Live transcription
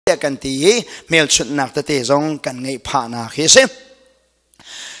กันตีเมลชุดนักเตะซองกันไงผ่านาเฮเซ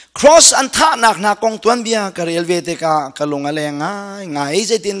cross อันท่านักนักกองตัวนเบียกเรียลเวติกากะลงอะไรง่าย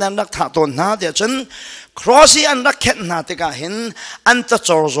จะตินดันรักท่าต้นนาเดียจน cross อันรักเข็นนาติกาเห็นอันจะจ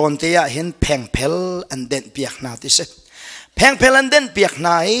อร์จอนเตียเห็นแพงเพลอันเด่นเปียกนาติเสแพงเพลันเด่นเปียกไหน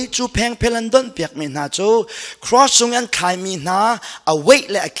จูแพงเพลันเด่นเปียกมีนาจู cross ตรงนั้นขายมีนาเอาไว้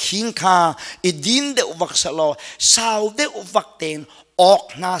และคิงคาอีดินเดอุวักสโลสาวเดอุวักเตนออก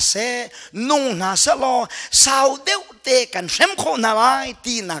นาเซนุ่งนาเซลอสาวเดวเตกันเข็มโคนาไล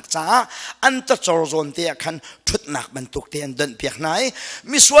ตีนักจ้าอันจะจอร์จอนเตกันทุดนักบรรทุกเตียนเดินเปียกไหน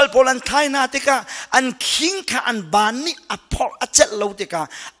มิสวลโพลันไทยนาเตกาอันคิงคาอันบานนี่อพอลอเจลโลเตกา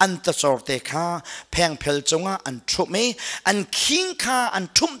อันจะจอร์เตกาแพงเพลจงอันทุบเมอันคิงคาอัน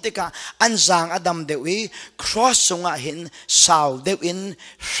ทุ่มเตกาอันจางอดัมเดวีครอสจงเห็นสาวเดวิน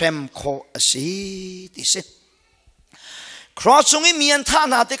เข็มโคสีติเซครอสตรงนี้มีอันท่า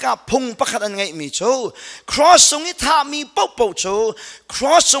นาติกาพุงประคัดอันไงมีโชครอสตรงนี้ท่ามีปุ๊บปุ๊บโชคร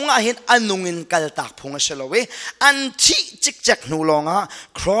อสตรงเห็นอันนุ่งอินกัลตักพุงเสลวีอันที่จิกจักนูลอง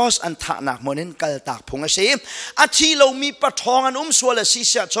ครอสอันท่านักมันอินกัลตักพุงเสียอันที่เรามีปะทองอันสวลสี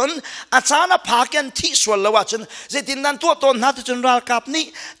เสียจนอาจารย์พากันที่สวลละว่าจนเจตินนั้นตัวตนนัดจนรากับนี้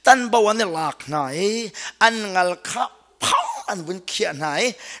ตันบวันนี่หลักไหนอันงัลข้าอันวุ่นเขียนไหน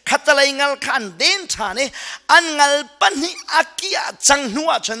ขัดอะไรงัลขันเดินทางนี้อันงัลปันนี้อากิอาจังหั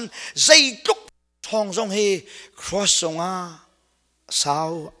วฉันใจตุกทองทรงเฮครอสทรงสา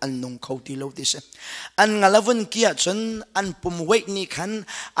วอันนุ่งเขาตีโลดิเซอันงัลวุ่นเกียฉันอันปุ่มเวกนี่ขัน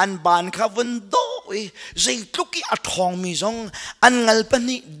อันบานข้าวุ่นโดใจตุกิอาทองมีทรงอันงัลปัน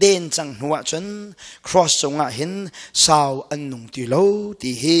นี้เดินจังหัวฉันครอสทรงเห็นสาวอันนุ่งตีโล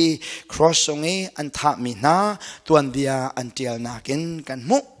ตีเฮครอสทรงอันทามีนาตัวนเดียอันเตียนากินกัน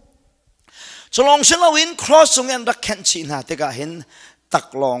มุฉลองเชลวินครอสทรงอันรักแค่ชีนาเตกาเห็นตัก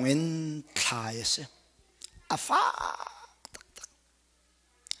ลองอินทายเสอาฟ้า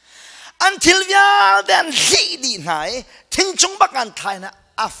อันทิลยาเดนสีดีไหนทิ้งจงบักอันไทยนะ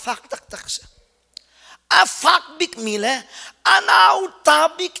อาฟักตักเสอาฟักบิกมีเลยอันเอาตา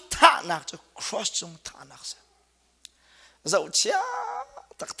บิกท่านักจะ cross จงท่านักเสเจ้าเชีย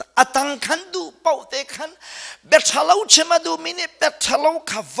ตักอัตังขันดูเป่าเตขันเบ็ดทะเลาเชมาดูมินิเบ็ดทะเลา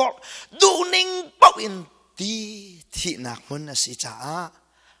ขวดดูนิ่งเป่าอินดีที่นักมันสิจ้า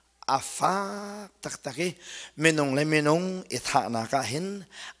อาฟ้าตักเมนงและเมนงอิทานักเห็น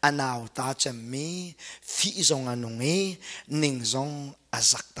อันเอาตาจะมีฟีจงอันงนิ่งจงอา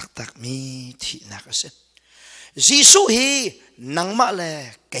จักตักมีที่นักเสจิสุฮีนังมาเลย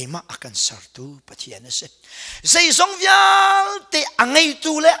ไกมาอากันสารตูปะเทียนเสใจจงวิลเตอังไง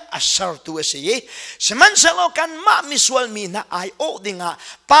ตูเลยอาสารตูเสยสมันเสโลกันมามิสวลมีนาไอโอดิงา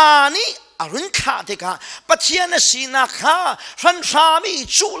ปานีอรุณขาเทกาปัจเจียนสีนักhaรันชามี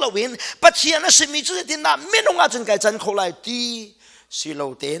จูลวินปัจเจียนสีมีจุดที่น่าไม่ต้องอาจจะไกลจันโคไลตีสิโล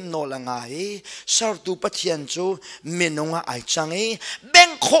เตนโนลังไงสารตูปัจเจียนจูไม่ต้องอาไอจังเอแบง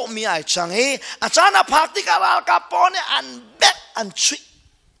โคมีไอจังเออาจารย์พักที่กาลากาปอนอันแบกอันชุย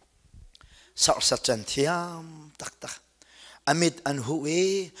สารสัจจันทิยามตักอามิดอันหูเอ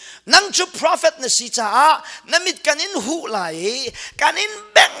นังจู prophet นสิจ้านามิดกันอินหูไหลกันอิน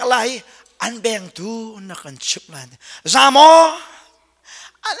แบงไหลอันแบงตูนักอันชุบเลยจามอ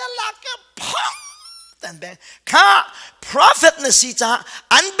อันนั้นลักพังแต่แบงข้า prophet นสิจ้า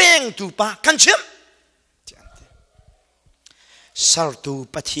อันแบงตูปะกันชิมสารตู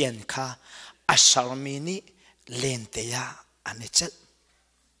ปะเทียนข้าอัศรมินีเลนเตียอันนี้เจ็ด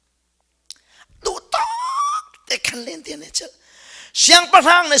ดูตอกแต่ขันเลนเตียนี่เจ็ดเสียงประ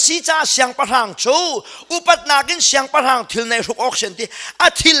ทังในสีจ้าเสียงประทังชูอุปัตนากินเสียงประทังทิลในทุกออกเซนติอา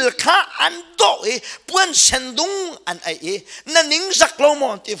ทิลข้าอันโตเอปวนเซนดุงอันไอเอนั่นนิ่งสักโลมอ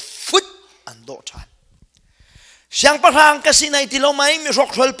นติฟุตอันโตทานเสียงประทังกสินในที่เราไม่มีรก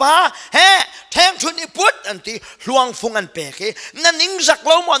ทลป้าเฮ้แทงชุนิพุทอันที่หลวงฟงอันเปกนั่นนิ่งสักโ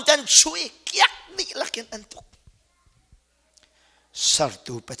ลมอนตันช่วยเกียกนี่ละกันอันตุกสาร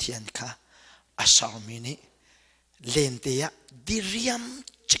ตูปะเทียนข้าอาสารมินีเลนเตียดิเรียม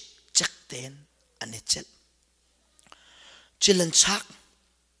จักเตนอันนี้เจ็ดจิลันชัก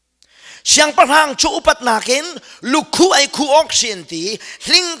เสียงประทังชูอุปัตนาเกนลูกคู่ไอคู่ออกเสียนตี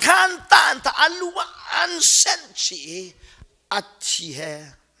ลิงคานตานตาอัลวะอันเซนชีอัติเฮ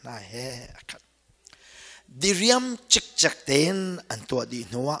นาเฮคัดดิเรียมจักเตนอันตัวดี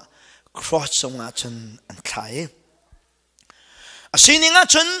นัวครอสงอาจนอันไทยอาศินิงอา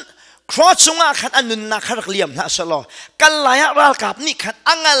จน ครอจุงอาขัดอันนุนนักขัดเลี่ยมนะสโลกันลายรัลกับนี่ขัด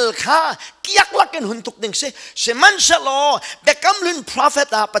อังลข้ากิยักลักกันหุ่นตุกดึงเสมันสโลเบกำลุนพระเฟ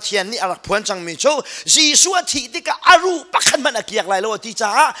ตาปะเทียนนี่อารักพวนจังมิโจจีสัวทีที่ก็อารูปักขันมันกิยักไลโลที่จ้า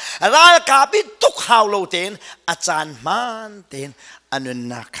รัลกับบิตุกฮาวโลเตนอาจารย์มันเตนอันนุน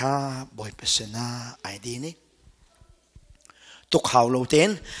นักข้าบ่อยเปสนาไอดีนี่ตุกเขาโลเตน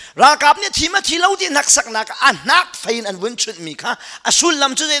รากาบเนี่ยทีมาทีเราที่นักสักนักอันนักไฟอันวุ่นชุดมีค่ะอสุลล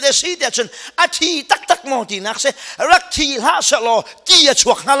ำจุดเดสีเดียจนอาทีตักมอทีนักเสรักทีละสโลตีช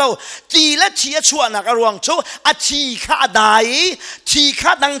วกฮาโลตีและทีชวนักรวงโจอาทีข้าได้ทีข้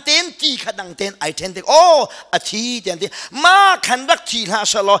าดังเต้นตีข้าดังเต้นไอเทนเดโออาทีเดียนเดมาขันรักทีละ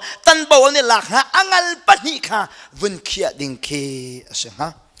สโลตันโบเนี่ยหลักฮะอังลปนิค่ะวุ่นเขียดิงเคเสฮะ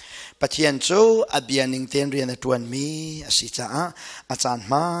Pathian chu abianing ten rian atuan mi asita a chan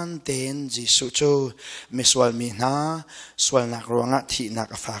man ten Jesuh chu Misual mi na zulhnak ruangah thilttha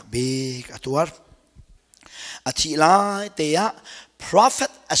afak bik atuar athi lai teya prophet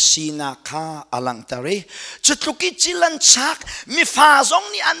Asinain kha alang tari chutluki chilan chak mi fa zong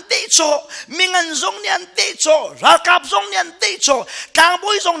ni ante cho mi ngan zong ni ante cho rakap zong ni ante cho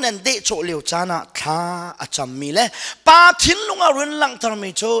tlangbawi zong ni ante cho leu chana kha acham mi le Pathian lunga run lang tar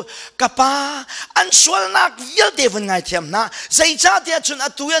mi cho kapa an zulhnak vil devun ngaihthiamnak zai cha tia chun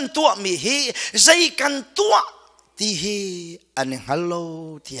atuyan tuah mi hi zai kan tuah ti hi an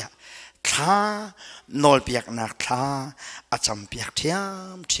hallo tiaข้านอลเปียกนักข้าอาจำเปียกเที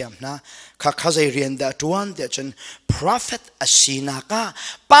ยมนะข้าใจเรียนเดจวนเดจน prophet Asinainกา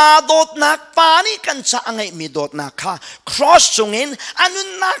ปาโดดนักปานี่กันจะไงมีโดดนักข้า cross จงเงินอันนุน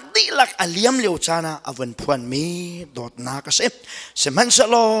นักดีหลักอเลียมเลียวจานะอวันพวนมีโดดนักเสมันส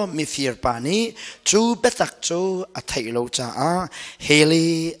โลมีฟีร์ปานี่จูเปตักจูอัฐิโลจาเฮลี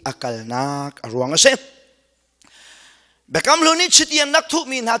อักลนักรวงเสBiakamhlun ni chitian nak thu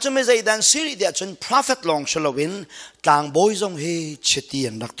min ha chme zaidan siri dia chun prophet long shalowin tlangbawi zong he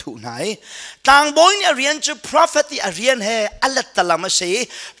chitian nak thu nai tlangbawi ni rian chu prophet ti rian he alat talama se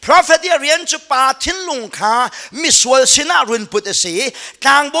prophet ti rian chu Pathian lung kha Misual sinah run put se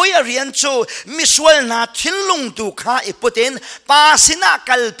tlangbawi rian chu Misual na thin lung tu kha iputin pa sinah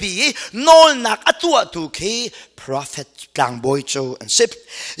kalpi nol nak atua tu khi prophet tlangbawi chu an sip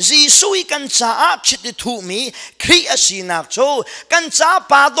Jesuh kan caah chiti thu mi khri Asinain chu kan caah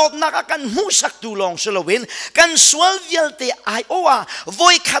pa dot nak kan hu sak tu long shalowin kan sual vial te ai owa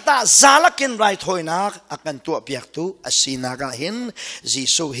voi khata zalakin rai thoinak akan tu piak tu Asinain ga hin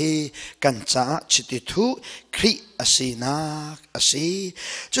Jesuh hi kan caah chiti thu khri Asinain asi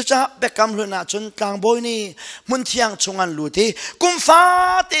chu cha Biakamhlun na chun tlangbawi ni mun thiang chungan lu te kumfa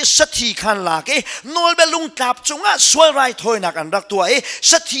te sathi khan la ke nol be lung tlap chunga sual rai thoinak an rak tu e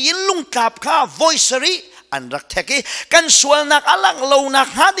sathin lung tlap kha voicery an rak theki kan zulhnak alang lo nak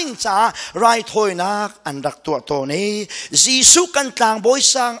hading cha rai thoi nak an rak tu to ni Jesuh kan tlangbawi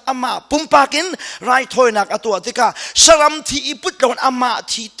sang ama pumpakin rai thoi nak atua tika saram thi iput lon ama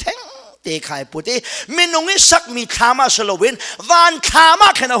thi theng te khai puti minungi sak mi thama salowin van thama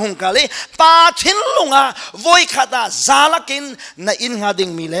khana hungkale Pathian lunga voi khata zalakin na in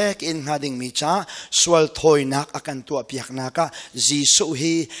hading mi lek in hading mi cha sual thoi nak akan tu piak naka Jesuh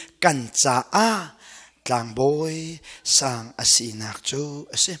hi kan cha tlangbawi sang Asinain chu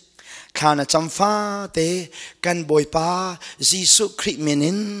ase khana chamfa te kan Bawipa Jesuh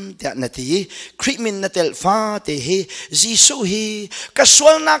khriminin te nati khrimin natel fa te hi Jesuh hi ka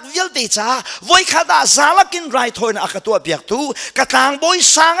zulhnak vial te cha voi khada zalakin rai thoin akatua piak tu ka tlangbawi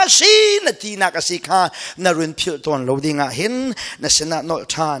sang asi nati na ka sikha narun phil ton loadinga hin na sena no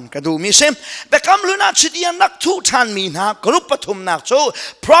than ka du mi sem Biakamhlun chidian nak thu than mi na group pathum nak chu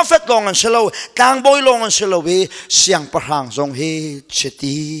prophet long an selo tlangbawi long an selo we siang parhang zong hi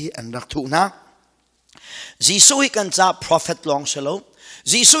chiti an thu na Jesuh kan cha prophet long selo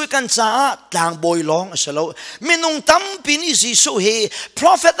Jesuh kan cha tlangbawi long selo minung tampi ni Jesuh he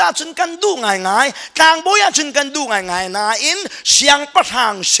prophet a chun kan du ngai tlangbawi a chun kan du ngai na in siang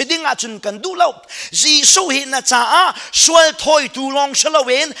pathang siding a chun kan du lo Jesuh he na cha sual thoi tu long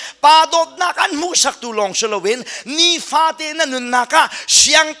selowen pa dot na kan mu sak tu long selowen ni fa te na nun naka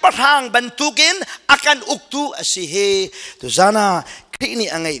siang pathang bantukin akan uktu asi he tu zana ni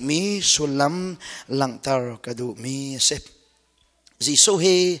angai mi sulam langtar kadu mi sep Jesuh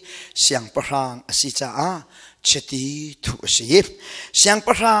he siang parang asi cha เชติทุสีเสียงพ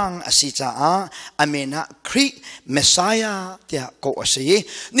ระรังอสิจ้าอเมนะคริเมสายาเดียโกสี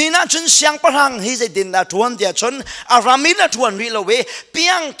นี่นะจนเสียงพระรังฮิจะดินดาทวนเดียจนอารามิดาทวนริโลเวเปี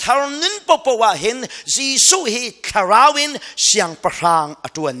ยงทารนินปปวะเห็นจีสุฮิคาราวินเสียงพระรังอ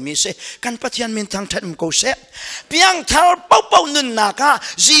ทวนมิเสกันปะเทียนมินทางทัดมโกเสเปียงทารปปนุนนากา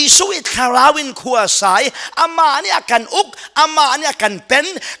จีสุฮิคาราวินขัวสายอามาเนี่ยกันอุกอามาเนี่ยกันเป็น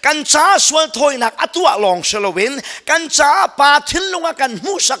กันจ้าส่วนถอยนักอตัวลองเชลวินกันจ้าปาทิลลงกัน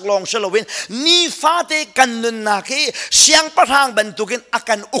มูสักลองเชลวินนี่ฟาเตกันนุนนาคีเสียงประทางบรรทุกินอา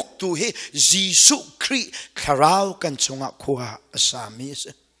กันอุกตูเฮจีสุครีคาราวกันชงขัวสามีเส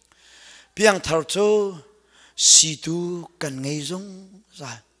เพียงทาร์โตสีตูกันไงจงใ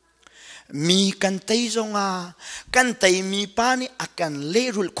ช่มีกันเตยจงกันเตยมีปานี่อากันเลี้ย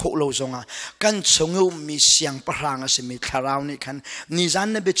รุลโคโลจงกันชงอุมีเสียงประหางสิมีคาราวนี่กันนิจาน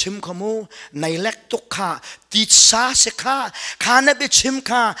นบิชิมขโมในเล็กตุกขาติดซาเสขาขานบิชิมข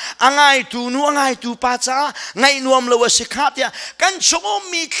าอ่างไงตูนูอ่างไงตูป้าจ้าไงนวมเลวสิขาเตียกันชงอุ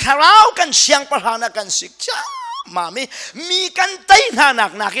มีคาราวกันเสียงประหางกันสิจ้ามามีกันเตยหนั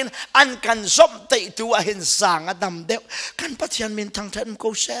กนักอันกันซบเตยตัวเห็นสางอดำเดียวกันปัจจัยมินทางเทนโก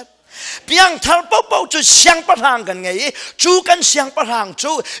เซฟเพียงทาร์ปปจูเสียงประทางกันไงจูกันเสียงประทาง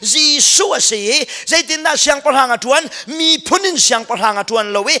จูจีสุเสียใจตินดาเสียงประทางทวนมีพุนินเสียงประทางทวน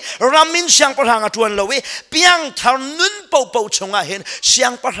เลวรามินเสียงประทางทวนเลวเพียงทาร์นุนปชงเห็นเสีย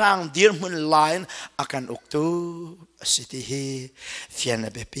งประทางดีร์มุนไลน์อาการอุกตูสิทธิเฟียน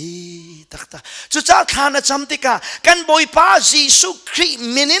เบปีตักตาจุดจ้าทานจำติกากันบอยป้าจีสุครี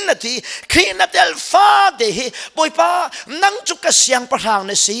มินินนาทีครีนัดเอลฟาเดฮีบอยป้านั่งจุกเสียงประทาง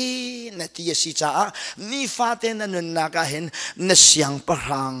นสีนาทีสิจ้านี่ฟาเตนันนักเห็นนเสียงประท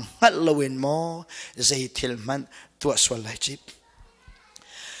างฮัลโลวินโมใจทิลมันตัวสวลไลจิบ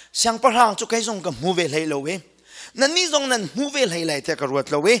เสียงประทางจุกให้ส่งกับมูเวลให้โลเวนั่นนี่ตรงนั้นมูเวลให้ไหลแต่กระวด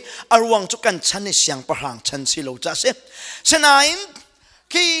เราเวอารวงจุกันฉันในเสียงประหางฉันสิโลจ้าเสฉะนั้น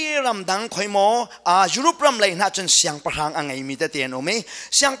ที่รำดังคอยโมยุโรปรำเลยน่าจนเสียงประหางอังไงมีแต่เตียนโอเม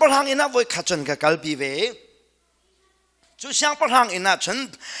เสียงประหางอินาไว้ขัดจนกับกัลบีเวจูเสียงประหางอินาจน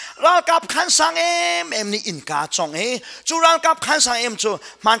รัลกับขันสังเอ็มนี่อินกาจงจูรัลกับขันสังเอ็มจู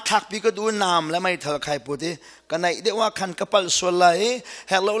มันทักปีก็ดูน้ำและไม่เท่าใครพูดดิกันไหนเดี๋ยวว่าขันกระเป๋าส่วนไร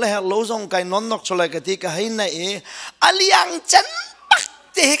เฮลโลและเฮลโลส่งไก่นอนนกส่วนไรกันที่ก็ให้ไหนอาลียังจันปัก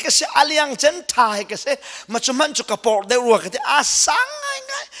เตะกันเสียอาลียังจันถ่ายกันเสียมาจุมันจุกระปอดได้รัวกันที่อาสังไ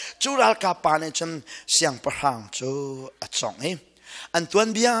งจูรัลกับปานจนเสียงประหางจูอัดส่งอันตัวน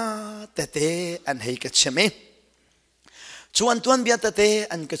เบียเตะอันให้กันใช่ไหมชวนตัวนเบียเต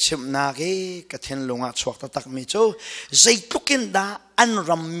อันกระชิมนาเกกระเทนลงอ่ะชวกตะตักมีจูใจทุกินดาอันร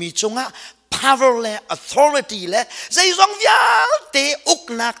ำมีจงอ่ะ power และ authority และใจทรงยาเตอุก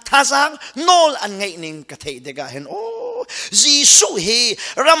นักท่าสังโนลอันไงนิ่งกระเทเดกาเห็นโอ้จีสุเฮ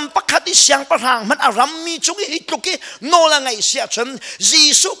รำปักขัดเสียงประหางมันอารำมีจงฮิตุกิโนลไงเสียชนจี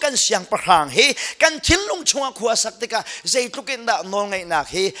สุกันเสียงประหางเฮกันทิ้งลงชงขวาสักเดกาใจทุกินดาโนลไงนัก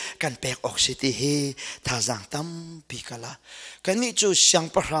เฮกันแปกออกสิทีเฮท่าสังตั้มปีกละกันนี่จูเสียง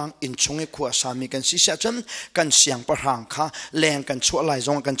ประหางอินชงขวาสามีกันสิเสียชนกันเสียงประหางค่ะแรงกันชั่วไหลจ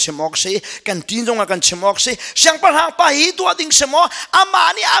งกันชิมออกสิกันตีนจงกันชิมออกสิเสียงประหางไปตัวดิ่งสมออามา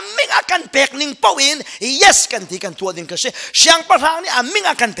นี่อามิงอากันแปกนิ่งเป้าอิน yes กันที่กันตัวดิ่งก็สิเสียงประหางนี่อามิง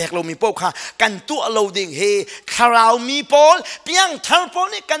อากันแปกเรามีเป้าค่ะกันตัวเราดิ่งเฮคาราวมีโพลเพียงทาร์โพ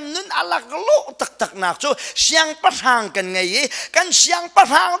นี่กันนึนอลักโลตักนักจูเสียงประหางกันไงกันเสียงประ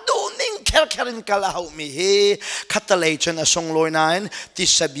หางดูนิ่งแค่รินกะลามีเฮขัดเลยจนอสงลอยนายที่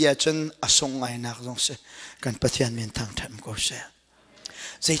สบียจนอสงไงนักจงเสกันปะเทียนมีทางทำก็เส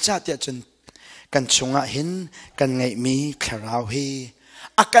ใจจ้าเดียจนกันชงหินกันไงมีคาราวเฮ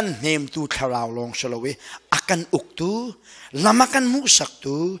อากันเนมตูคาราวลงชลเวอากันอุกตูลามากันมุสัก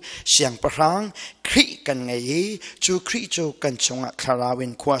ตูเสียงประหางครีกันไงจูครีจูกันชงคาราวิ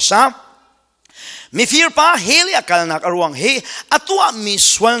นขวาซามีฟิร์ป้าเฮลียกันนักรวงเฮอัตัวมี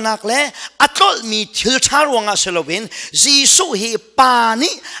สวลนักเล่อัตลมีthiltthaรวงอาเซลวินจีสุเฮปานิ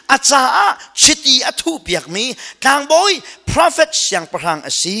อาจาชิตีอัตุเปียกมีทางบอยพระเฟตเสียงประหางอ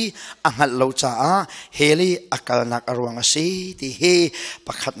สีอังหัดโลจาเฮลีอากันนักรวงอสีที่เฮ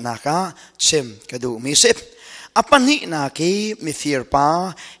ปักขัดนักเชมกระดูมีสิบapan hi na ki mi fear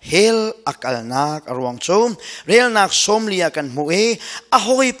pa hel akal nak arwang chom rel nak som lia kan mu e a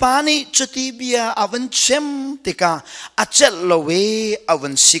hoi pa ni chuti bia avan chem tika achel lowe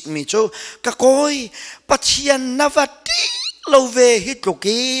avan sik mi cho ka koi pathian navati lâu về hít lục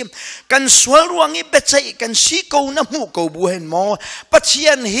kì cần sual ruang i bết chạy cần xí câu nắm mũ câu bu hen mò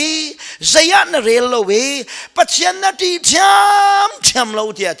Pathian hi zayan na rel lâu về Pathian na ti cham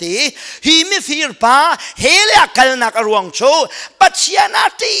lâu tiệt thì hi mi phir pa hele akal nak ruang cho Pathian na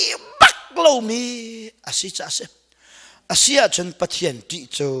ti bak lâu mi asi cha se asia chen Pathian ti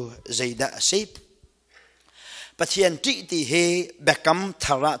cho zaida se Pathian ti ti he bekam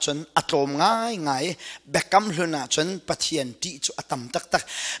thara chen atom ngai Biakamhlun chen Pathian ti chu atam tak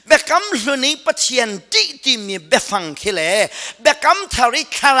Biakamhlun Pathian ti mi befang khile bekam thari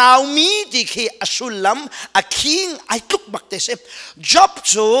kharau mi ti khi asulam a king ai tuk bakte se job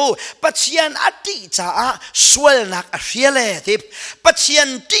chu Pathian ati cha zulhnak a riale ti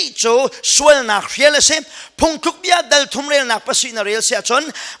Pathian ti chu zulhnak riale se phungbia dal thumrel nak pasina rel se chon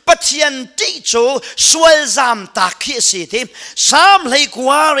Pathian ti chu sual zam takhi si ti sam lei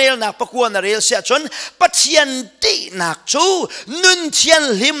kwa rel nak pakwan rel se chon Pathian ti nak chu nun thian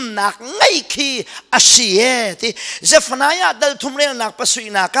lim nak ngai khi asie ti Zephaniah dal thumrel nak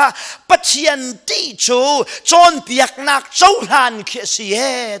pasina ka Pathian ti chu chon Biakamhlun zulhnak khi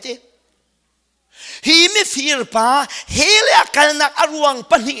asie ti hi mi phir pa hele akal nak aruang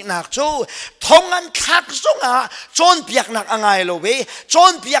pani nak chu thongan khak zonga chon Biakamhlun angai lo we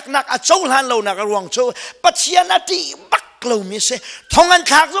chon Biakamhlun a zulhnak lo nak aruang chu Pathian ati bak lo mi se thongan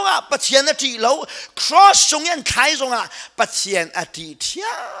khak zonga Pathian ati lo cross zongan khai zonga Pathian ati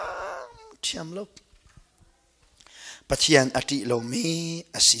thiam lo Pathian ati lo mi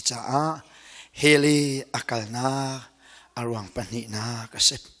asicha a hele akal na aruang pani na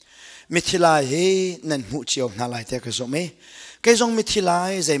kasep Mithilai he nan mu chiao na lai te ka zome ke zong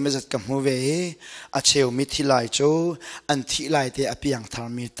mithilai zai mazat ka mu ve a cheu mithilai cho an thilai te apiang thar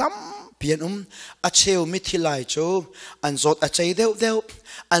mi tam pian a cheu mithilai cho an zot a chei deu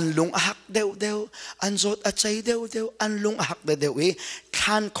an lung hak deu an zot a chei deu an lung hak deu e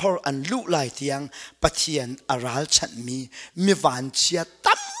khan khor an lu lai tiang Pathian aral chan mi van chia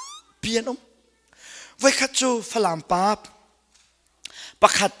tam pian vai khat chu phalam pap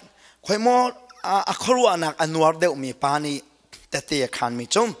pakhat khoi mo a khorua nak anwar deuh mi pani tate khan mi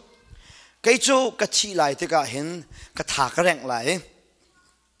chum kai chu ka chi lai te ka hin ka tha ka reng lai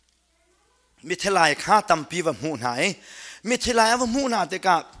mi thelai kha tampi wa mu nai mi thelai wa mu na te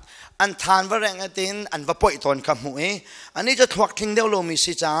ka an than wa reng atin an wa poi ton ka mu e ani cha thwak thing deuh lo mi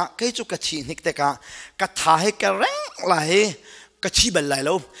si cha kai chu ka chi nik te ka tha he ka reng lai ka chi bal lai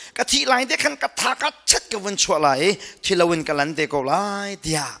lo ka thi lai te khan ka tha ka chat ka won chwa lai thilawin ka lan te ko lai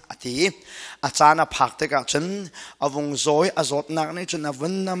dia ati achana phak te ka chen awung zoi azot nak nei chun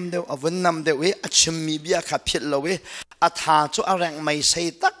avun nam deu e achimi bia kha phit lo we a tha chu arang mai sei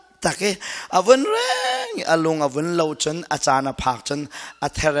tak take avun reng alung avun lo chen achana phak chen a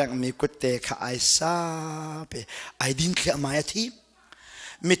therang mi kut te kha ai sa pe ai din khia mai thi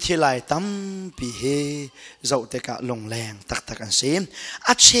Mithilai tam pi he zau te ka long leng tak an sim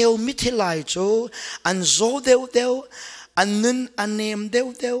a cheu mithilai cho an zo deu an nun anem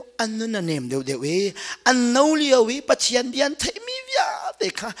deu an nun anem deu e an no liao we Pathian dian thei mi via te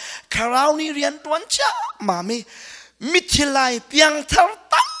kha kharau ni rian tuan cha mami Mithilai piang thar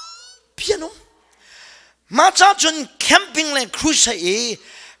tam piano ma cha chun camping le cruise e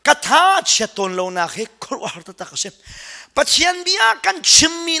katha cheton lo na he khor har ta ka se Pathian bia kan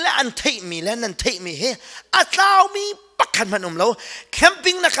chimmi le an thei mi le nan thei mi he atlaw mi pakhan manum lo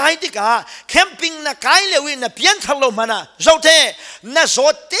camping na kai tika camping na kai le wi na pian thalo mana zote na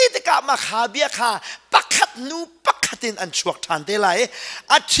zote tika ma kha bia kha pakhat nu pakhatin an chuak than te lai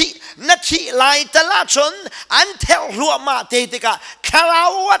athi na thi lai tala chon an thel ruwa ma te tika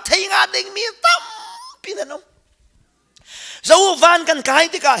kharau thei nga ding mi tam pinanom zo van kan kai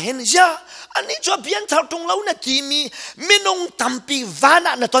tika hen ja ani cho pian thar tung lo na ti mi minung tampi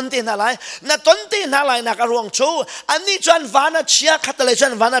vana na tonte na lai na ka ruang cho ani chan vana chia khatalai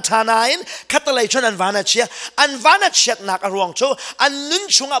chan vana thanain khatalai chan an vana chia chet na ka ruang cho an nun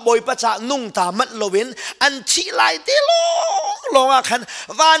chunga boipa cha nung ta mat lovin an thi lai te longa khan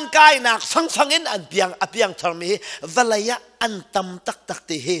van kai nak phangin an apiang thar mi valaya an tam tak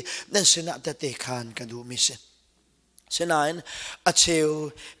te he nan sina ta te khan ka du mi se Sinain a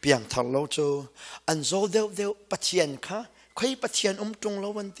cheu piang thang lo chu an zo deu Pathian kha khoi Pathian tung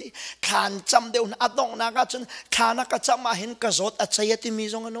lo wan ti khan cham deu na adong na ka chun khana ka chama hin ka zot a chayati mi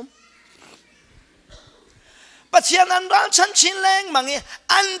zong anom Pathian an ral chan chin leng mangi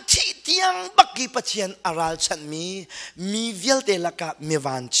an thi tiang baki Pathian aral chan mi vial te laka mi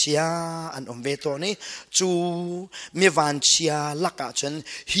van chia an ve to ni chu mi van chia laka chan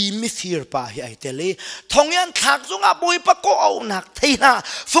hi mi fir pa hi ai te le thong yan thak zonga boi pa ko au nak theila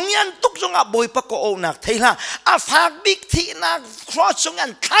phung yan tuk zonga boi pa ko au nak theila a phak big thi nak cross zonga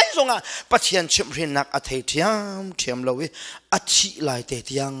khai zonga Pathian chim rin nak a thei thiam lowi a thi lai te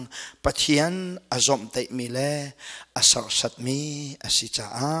tiang Pathian azom te mi le asar sat mi asicha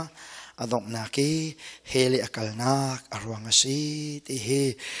a adong naki hele akal nak ruangah si ti he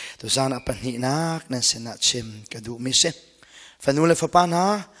to sana panhi nak nan sena chim kadu mi se fanule fapana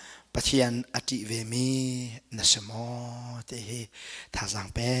Pathian ati ve mi nasemo te he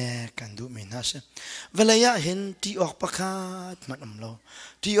thazang pe kandu mi na se velaya hin ti ok pakhat manam lo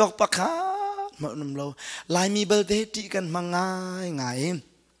ti ok pakhat manam lo lai mi bel te ti kan mangai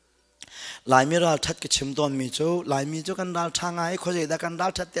lai mi ral that ke chim don mi chu lai mi chu kan dal thangai khoje da kan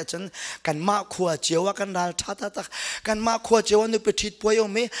dal that te chen kan ma khua chewa kan dal tha ta ta kan ma khua chewa nu pe thit poyo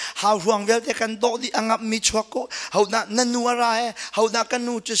me how ruang vel te kan do di angap mi chwako how na nu ara how da kan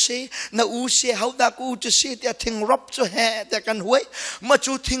nu chu se na u se how da ku chu se te thing rop chu he te kan huai ma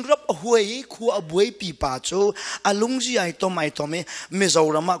chu thing rop huai khu a buai pi pa chu alung ji ai to me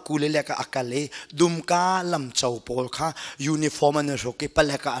Mizorama ku le ka akale dumka lam chau pol kha uniform an ro ke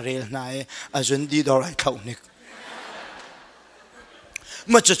palaka arel na azun di dorai khawnik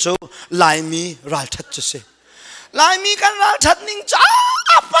machacho laimi ral that chase laimi kan ral that ning cha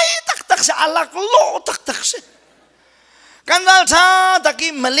apai tak se alak lo tak se kan ral tha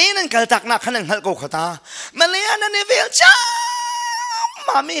taki malen kal tak na khanang hal ko khata malen ne vel cha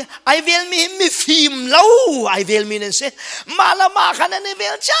mami I will me film low I will me se malama khana ne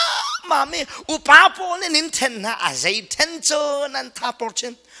vel cha mami upapo ne ninten na azai tencho nan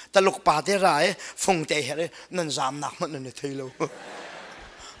taporchen taluk pa te rai phung te here nan zam nak man ne thailo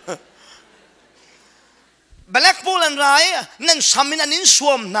Blackpool and rai nan samin anin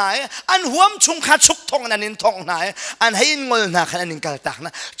suam nai an huam chung kha chuk thong anin thong nai an hein ngol na khan anin kal tak na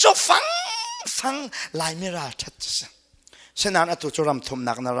cho fang lai mi ra that se senan atu choram thum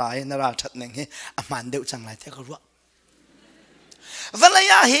nak na rai na ra that neng he aman deu chang lai te ko ru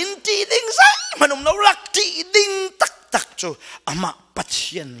valaya hin ti ding sang manum no rak ti ding tak chu ama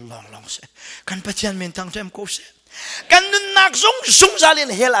Pathian long se kan Pathian min tang tem ko se kan nun nak zong zalin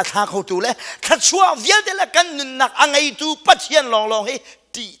hela tha kho tu le kha chua vial de la kan nun nak angai tu Pathian long he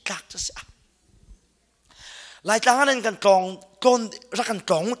ti tak se lai tang kan tong kon rakan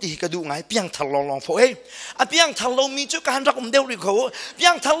tong ti ka du ngai piang thal long fo he a piang thal lo mi chu kan rak deu ri kho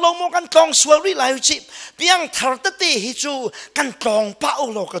piang thal lo mo kan tong sual ri lai chi piang thar ta te hi chu kan tong pa o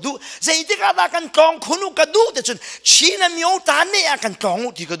lo ka du zai ti ka da kan tong khunu ka du te chun china myo ta ne a kan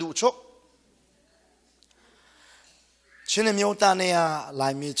tong ti ka du cho china myo ta ne a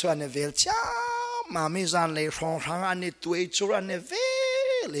lai mi chu an vel cha ma mi zan le rong rang an ni tui chu an ne ve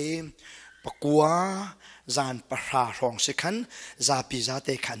le pakua zan parha rong se khan za pi za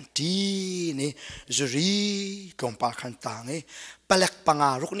te khan ti ni zuri kompa khan ta nge palak panga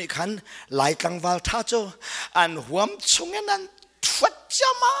ruk ni khan lai tlangwal tha cho an huam chungen an thwat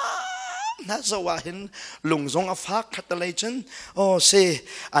chama na zawa hin lungzong a fa khatalai chen o se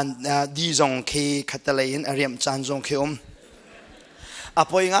an di zong ke khatalai hin ariam chan zong ke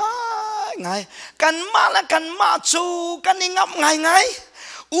apoi ngai kan ma chu kan ingap ngai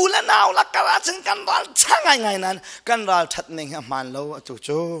ula naw la kara chen kan dal changai nan kan dal that ning man lo chu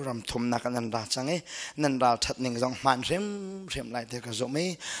chu ram thum na kan da change nan dal that ning jong man rem lai te ka zo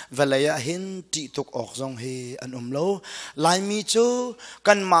me velaya hin ti tuk ok jong he an lo lai mi chu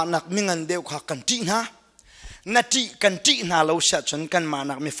kan ma nak mingan deu kha kan ti na na ti kan ti na lo sha chen kan ma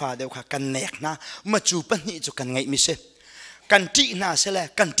nak mi fa deu kha kan nek na ma chu pa ni chu kan ngai mi se kan ti na se le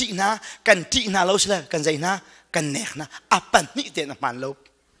kan ti na lo se le kan zai na kan nek na apan ni te na man lo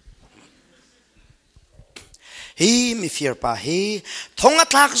he mi fear pa he thonga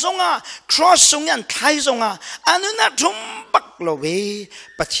thak zonga cross zongan thai zonga anuna thum bak lo we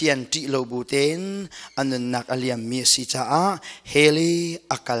Pathian ti lo buten anunak aliam mi si cha a heli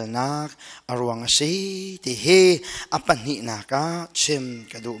akalnak ruangah si ti he apani naka chim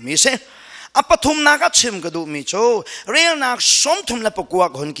kadu mi se apathum naka chim kadu mi cho real nak som thum la pakwa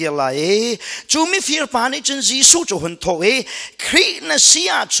ghon ki lai chu mi fear pa ni chen Jesuh chu hun tho we khri na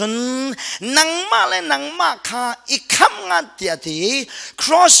sia chun nangma kha ikham nga tia ti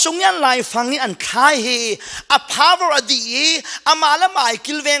cross sungyan lai fangi an khai he a power adi amala mai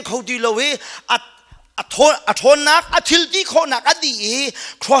kilwen khodi lo we at ทนนักทิลที่โคนักอดี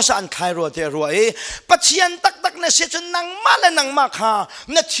ครอสอันใครรัวเตรัวปัจจัยตักเนี่ยเสียจนนังมาและนังมาค่ะ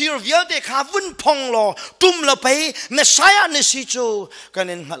เนี่ยทีเรียลเด็กค่ะวุ่นพองโลตุ่มเราไปเนี่ยสายเนี่ยสิจูกันเ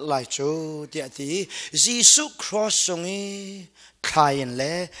องหัดไหลจูเดี๋ยวที่ยิสุครอสตรงนี้ใครเ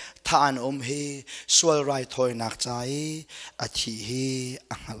ล่ทานเฮสวลไรถอยนักใจอาทิเฮ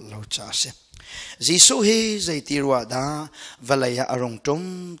อังเราจะเสยิสุเฮใจตีรัวดาเวลายอารมณ์ตุ่ม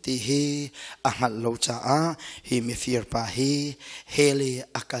ที่เฮอังเราจะเฮมิฟิร์ปาเฮลี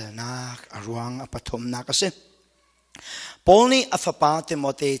อักลนักรวงปฐมนักเสปอลนี่อฟปาเตโม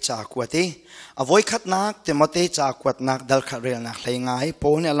เตจากวดอวัยขัดนักเตโมเตจากวดนักดัลคาเรลนักเลยง่ายปอ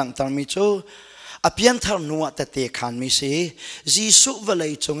ลนี่หลังตอนมิจูอภิยันทร์นัวแต่เตะขันมิเสยิสุเวลั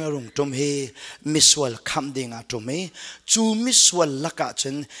ยจงอารมณ์ตุ่มเฮมิสวลคำดิ่งอาตุ่มเฮจูมิสวลลักจั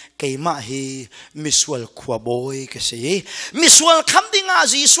นเกยมาเฮมิสวลขวบอยกเสมิสวลคำดิ่งอา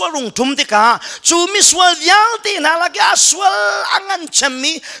ยิสุรุงตุ่มติกาจูมิสวลยังตีนาลักอาสวลอังันชัม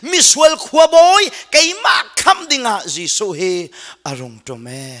มิมิสวลขวบอยเกยมาคำดิ่งอายิสุเฮอารมณ์ตุ่มเฮ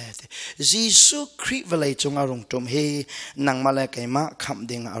ยิสุคริสเวลัยจงอารมณ์ตุ่มเฮนังมาเลเกยมาคำ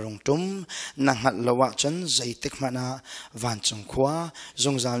ดิ่งอารมณ์ตุ่มนังละวะจันใจติกมานาวันจงขวาจ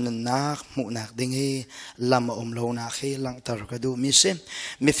งจานันนักมุนักดิ่งเฮลำอมโลนักเฮลังตรกดูมิเซ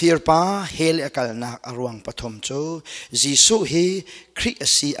มิฟิร์ปาเฮลเอกลนักอรวงปฐมโจยิสุเฮคริส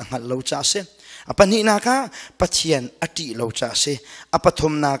สีอังหัดโลจ่าเซอปันหินักปัจเจียนอติโลจ่าเซอปฐ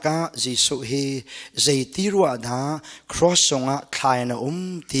มนักยิสุเฮใจตีรัวดาครอสงะคลายน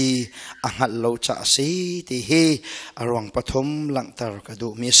ตีอังหัดโลจ่าเซตีเฮอรวงปฐมลังตรกดู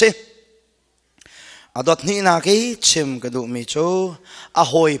มิเซอดทนี่นักชิมกระดูมิโจอ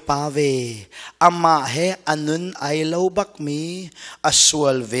หอยปาเวอามาเฮอันนุนไอโลบักมีอสว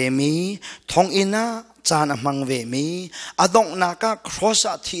ลเวมีทองอินาจานมังเวมีอดงนักครอส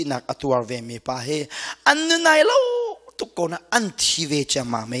ที่นักอตัวเวมีปาเฮอันนุนไอโลทุกคนอันที่เวจ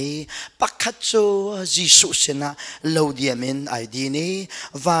มาเมปักขัดโจยิสุเสนาโลเดียมินไอดีนี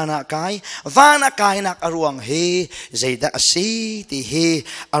วานาไกนักอรวงเฮใจดักสีที่เฮ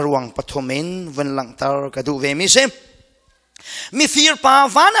อรวงปฐมินวันหลังตารกดูเวมิเซมีฟิร์ปา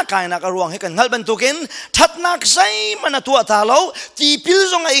วานักายนักรวงให้กันฮัลบันตุกินทัดนักใจมันตัวตาโลตีพิล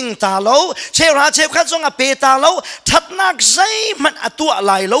จงอิงตาโลเชราเชฟขัดจงเปตาโลทัดนักใจมันตัว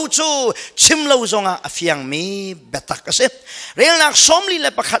ลายโลจูชิมโลจงเฟียงมีเบตักเสเรื่องนักสมลีเล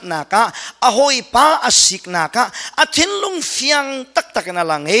ปขัดนักอหอยปาอสิกนักทินลุงเฟียงตักนั่น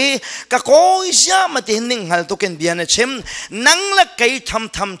ลังเฮก็คอยจะมาที่นิ่งฮัลตุกินเบียนชิมนังละไก่ท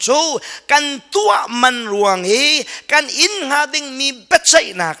ำจูกันตัวมันรวงเฮกันอินหาดิ่งมีเบ็ดใจ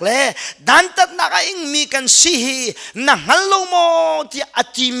นักเลยดันตัดนักอิงมีกันสินักฮัลโลโมที่อ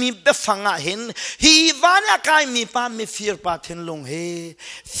ติมีเบฟังเห็นฮีวานักายมีปามีฟิร์ปาทินลงเฮ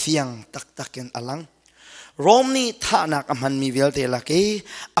เฟียงตักกันอลังโรมนี่ท่านักมันมีเวลเตลัก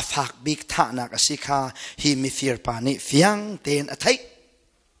อฟักบิกท่านักสิกาฮีมีฟิร์ปานี่เฟียงเตนอัฐิ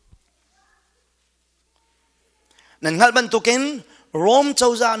นั่นฮัลบันตุกินโรมเจ้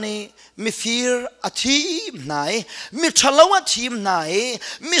าจานีมีฟิร์อาทีมไหนมีฉลาวทีมไหน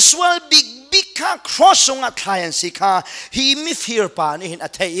มีสวลบิ๊กค่ะครอสงอัฐยันสิค่ะฮีมีฟิร์ปานี่เห็นอั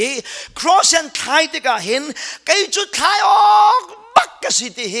ฐยันครอสยันไทยติกาเห็นไก่จุดไทยออกบักกสิ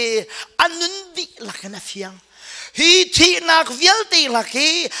ติเฮอันนุนดิลักนาเฟียงฮีที่นักเวลตีลัก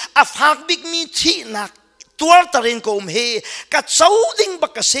อฟักบิ๊กมีที่นักตัวตรินโกมเฮกัดเจ้าดิ่งบั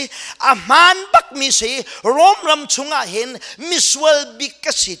กเสอามันบักมีเสรวมรำชงเห็นมิสวลบิก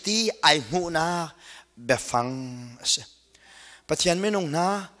สิตีไอมูนาเบฟังเสปะเทียนไม่นงนะ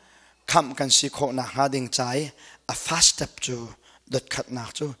คำกันสิโคนักหาดิ่งใจอาฟาสต์จูดดขัดนัก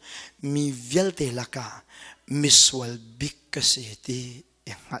จูมีเวลเตลักามิสวลบิกสิตีอ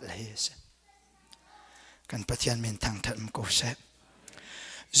ย่างอะไรเสกันปะเทียนเป็นทางทัดมโกเส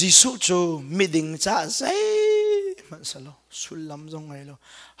ยิสุจูมิดิงจ้าใจมันสโลสุลลัมจงไงโล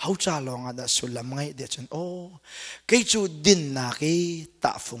เขาจ้าลองadaสุลลัมไงเดี๋ยวฉันโอ้กิจูดินนักต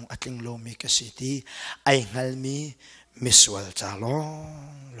าฟงอัตลิงโลมีกสิทีไอฮัลมีมิสวลจ้าลอ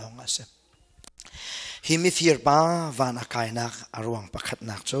งอาเซฮิมิฟิร์ปาวานักายนักอารวงประคัด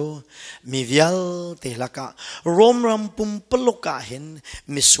นักโจมีเวลเตลักะรวมรำปุ่มปลุกะเห็น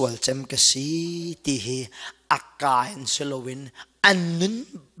มิสวลเจมกสิทีเฮอากาศเซโลวินอันนั้น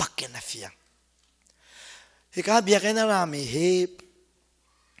บักเกนเฟียงเฮก้าเบียกันนารามีเฮ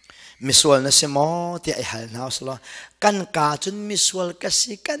มิสวลนั่นสิมอที่ไอฮัลนาสโลกันกาจนมิสวลก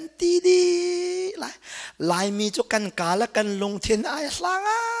สิกันตีดีลายมีจุกันกาและกันลงเทียนไอสลาง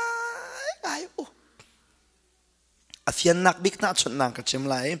ไอโอเฟียนนักบิ๊กนักชนนักกระชิมไ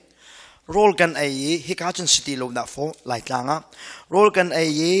หล roll kan ai hi ka chun city lo na fo lai tlanga roll kan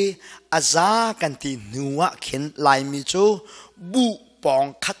ai aza kan ti nuwa khin lai mi chu bu pong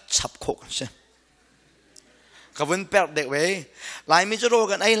khat chap kho se ka vun per de we lai mi chu roll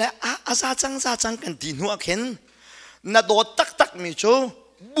kan ai la aza chang kan ti nuwa khin na do tak mi chu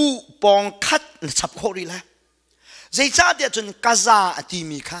bu pong khat na chap kho ri la zai cha dia chun kaza ati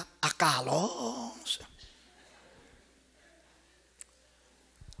mi kha akalo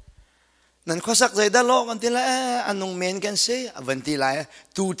นั่นข้อสักใจได้โลกันทีละอันนงเมนกันสิวันที่ไร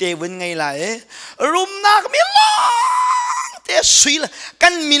ตูเตวันไงไรรุมนักมิลเตะสุยละกั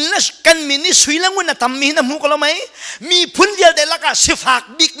นมินนี่สุยละงุนน่ะทำมีน้ำมูกเราไหมมีพุ่นเดียวเดลักะสิฝาก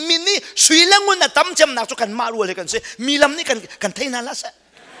บิ๊กมินนี่สุยละงุนน่ะทำจำหนักจุกันมารัวเลยกันสิมีลำนี่กันเทน่าละสิ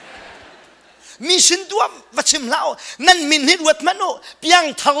มีสินตัววัชิมเล่านั่นมินฮิตวัดมันโอเพียง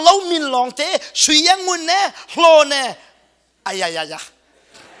ทางเล่ามินลองเตะสุยงุนเน่โฮเน่อายายา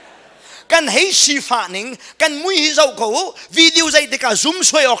กันให้สีฟ้าหนึ่งกันมุ้ยเจ้าเขาวิดีโอใจเด็กก็ซูม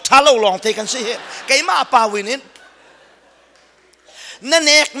ช่วยออกท่าเราลองเทกันสิไก่มาป่าวินินนั่นเ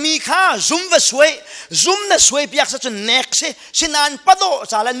อกมีค่าซูมว่าสวยซูมน่ะสวยเปียกซะจนเนกสิสินานปัดโด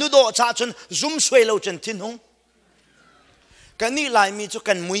จ่าและนุโดจ่าจนซูมสวยเราจนทิ้งหงกันนี่ลายมีจุ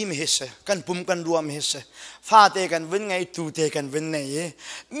กันมุ้ยไม่เห็นสิกันปุ่มกันรวมไม่เห็นสิฟ้าเตกันวินไงตูเตกันวินไง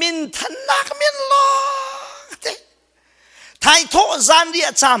มินทันนักมินลอไทยโทษจานเรีย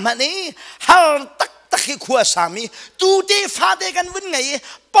จามันนี่ฮัลตักขัวสามีตูเตฟ้าเตกันวินไง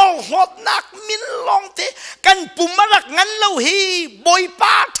ปอหดนักมินลองเตกันปุ่มมารักงั้นเราฮีบอยป้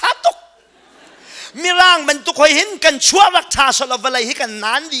าทัดตุกมีร่างมันตุกคอยเห็นกันชั่วรักชาสละเวลาให้กันน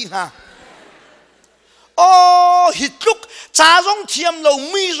านดีฮะโอ้หิดลุกจ้าจงเทียมเรา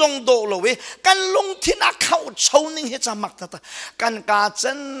ไม่จงโดเราเว้กันลงที่นักเข้าชาวนิ่งให้จามักตากันกา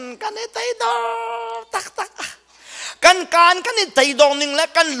จันกันไอ้ไตดอตักกันไอ้ไตดองนึงและ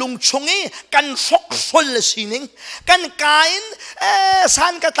กันลุงชงงี้กันฟกฟลสีนึงกันการสา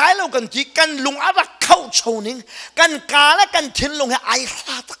นกระต่ายเรากันที่กันลุงอารักเข้าชาวนึงกันกาและกันทิ้งลงให้ไอ้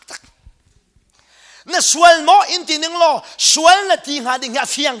ข้าตักนั่นสวลหมออินทีนึงล้อสวลนาทีหาดิ่ง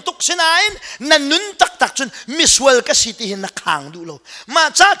เฟียงตุกเสนายนั่นนุนตักจนมิสวลก็สิที่เห็นนักขังดูเรามา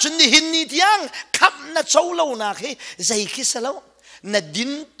จ้าจนนี่เห็นนี่ที่ยังขับนั่นเจ้าเราหนักให้ใจคิดแล้วนั่นดิ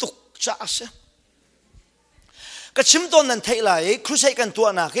นตุกจ้าเสียก็ชิมต้นนั้นเท่าไรครูใช้กันตัว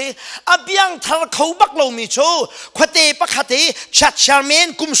หนักให้อาเบียงทาร์เขาบักเรามีโชขวดเตะปักขัดเตะชัดชาร์เมน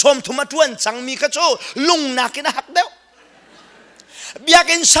กุมสมทุมาทวนจังมีกระโชลุงหนักกินหักเดียวเบีย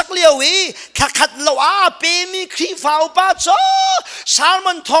กินสักเลี้ยววีขัดเราเปมีครีฟ้าป้าโจสาร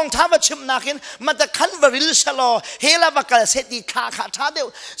มันทองท้ามาชิมนักินมันจะขันวริลสลอเฮลาบักเสติขาท้าเดียว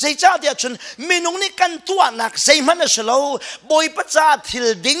ใจเจ้าเดียวจนเมนูนี้กันตัวหนักใจมันสลอบอยปัจจัทิล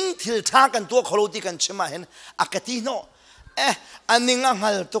ดิ้งทิลท่ากันตัวโคโลติกันชิมาเห็นอากาติโนอันนี้งหั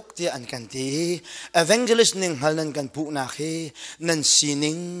ลตุกที่อันกันที่ evangelist นึงหัลนั้นกันพูนักให้นั่นสี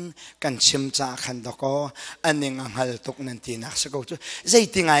นึงกันชิมจากขันตะกออันนี้งหัลตุกนั่นที่นักสกุลจูใจ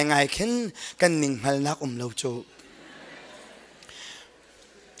ที่ง่ายขึ้นกันนึงหัลนักเราจู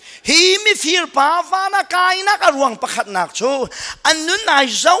ฮีมีฟิลป้าฟ้านักายนักรวงประคัดนักจูอันนู้นนาย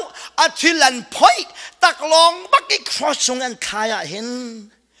เจ้าอัฐิลันพอยตักลองบักกิครอสงอันขายเห็น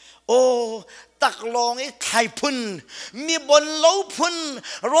โอ้ตักลองไอ้ไทยพุ่นมีบนเล้าพุ่น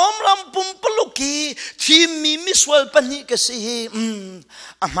ร้อมลำปุ่มปลุกีที่มีมิสวลปนิกสิ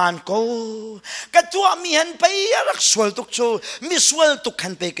อามันโกกระตัวมีหันไปรักสวลตุกโจมิสวลตุกหั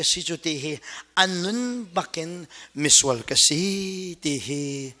นไปกสิจุติเฮอันนั้นบักเก็นมิสวลกสิติเฮ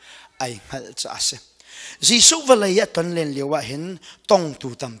ไอหัลจ้าเสจิสุวลัยตันเลนเลียวเห็นต้องตู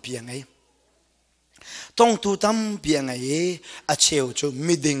ตัมเปียงไงต้องตูตั้มเปียงไงอาเชียวจู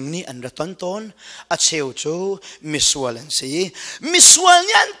มิดิงนี่อันระต้นอาเชียวจูมิสวลนสิมิสวล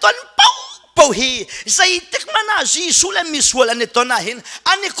นี่อันต้นเป่าฮีใจติกมันอาจีสุเลมิสวลอันนี้ต้นน่ะเห็น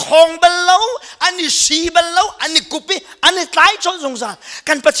อันนี้ของบัลลาอันนี้สีบัลลาอันนี้กุปิอันนี้ตายจนสงสาร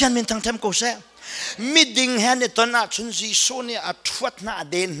กันปัจจัยมันทั้งเต็มโกเซ่มิดิงเห็นต้นน่ะชุนจีสุนี่อัดทวดน่ะ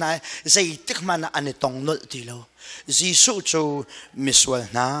เดินน่ะใจติกมันอันนี้ต้องนุลทีแล้วจีสุจูมิสวล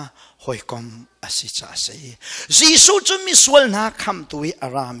น่ะหอยกอมอาศิจ้าเสียจีสุจุมิสวลนักคำตุยอา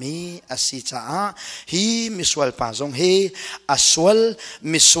รามีอาศิจ้าฮีมิสวลปาจงฮีอาสวล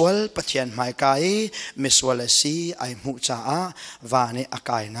มิสวลปัทยันไมกายมิสวลสีไอมุจ้าวานีอาก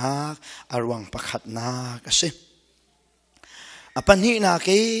ายนักอารวังประคัดนักสิอปันหินัก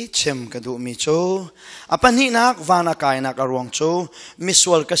เชื่อมกระดูมิโจอปันหินักวานากายนักอารวังโจมิส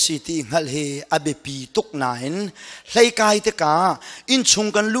วลกสิติหัลเฮอเบปีตุกนายนไลกายเตกาอินชง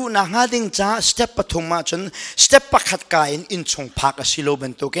กันลูนักหาดิ่งจ้าสเต็ปปฐมมาจนสเต็ปประคัดกายอินชงพักสิโลเบ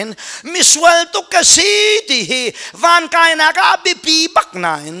นตุกินมิสวลตุกกสิติเฮวานกายนักอเบปีบักน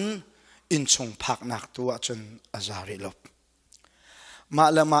ายน อินชงพักนักตัวจนอาจาริลบมา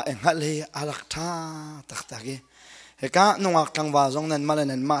ละมาเองฮัลเลยอารักท่าตักตะกี้เฮก้านงอักตังวาซงนั้นมาละ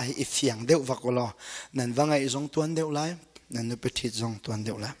นั้นมาให้อิฟยังเดียววักลอนั้นว่าไงซงตัวเดียวไล่นั้นนุปฏิซงตัวเ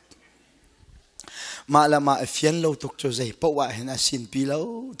ดียวไล่มาละมาเฟียนเราตุกโจใจเพราะว่าเห็นสินปีเรา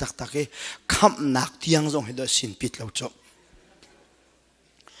ตักตะกี้คำนักที่ยังซงเห็นสินปีเราจบ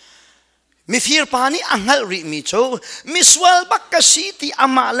มีฟิร์ปานีอังฮัลริมิโชมิสวลบักกสีที่อา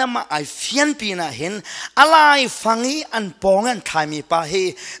มาละมาไอฟิยนปีน่ะเห็นอะไรฟังอีอันปองอันขายมีปาเฮ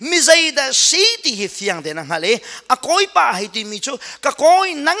มิใจดาสีที่ฮิฟิยังเดนังฮัลเลอะคอยปาเฮที่มิโชก็คอย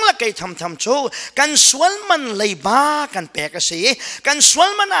นังละไกทำโชกันสวลมันเลยบ้ากันแปกสีกันสวล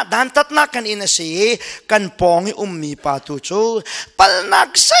มันดันตัดนักกันอินสีกันปองอีมีปาตุโชปัลนั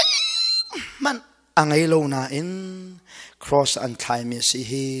กสีมันอังไอโลนาอินครอสอันขายมีสี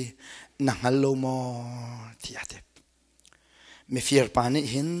เฮนังฮัลโลมอที่อาเดบมีฟิร์ปานิ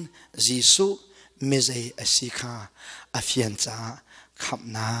หินจิสุมิเซอสิกาอาฟิยันจ้าขับ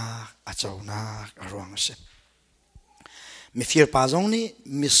นักอาเจ้านักรวงเสมีฟิร์ปาจงนี้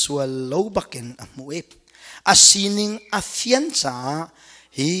มิสวลโลบักเกนอมวยอาศินิงอาฟิยันจ้า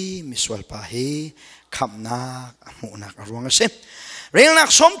ฮีมิสวลปาฮีขับนักอมูนักรวงเสเรื่องนัก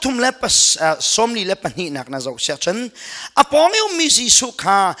สมทุมเล็บสมลีเล็บนี่นักน่าจะเสียฉันอพอไม่มีจิสุข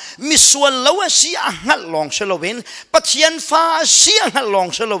ามิสวลเลวสีอังหัดลองเชลวินปัทยันฟ้าสีอังหัดลอง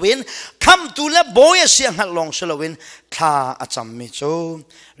เชลวินคำตุเล็บโบยสีอังหัดลองเชลวินข้าอาจำไม่โจ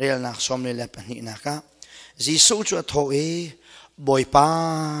เรื่องนักสมลีเล็บนี่นักจิสุจะโทเอบอยป้า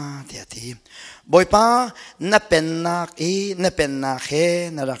เดียทีบอยป้านับเป็นนักนับเป็นนักเฮ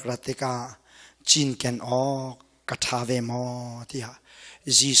นักรัติกาจินกันออกกระทาเวมอที่ฮะ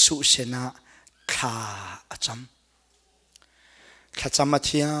จิสุเสนาข้าอาจำข้าจำมาเ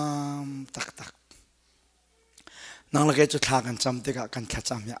ทียมตักนั่งละเกจุดทากันจำติกะกันข้าจ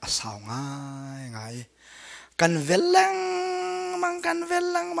ำเนี่ยอาสาวง่ายกันเวลังมังกันเว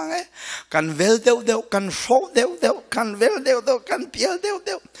ลังมังกันเวลเดียวกันโฟเดียวกันเวลเดียวกันเปียเดีย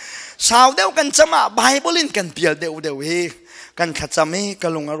วสาวเดียวกันจำมาไบเบิลินกันเปียเดียวเฮกันข้าจำไม่กั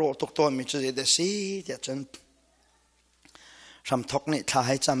นลงอารมณ์ตกตัวมิจุดเดซีเดียจันรำทกนี่ท้า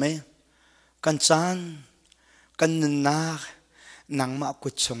ยจำไหมกันจานกันนินนานังมากุ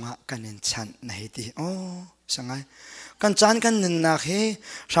ศลกันนินชันในที่โอ้สังไงกันจานกันนินนาเฮ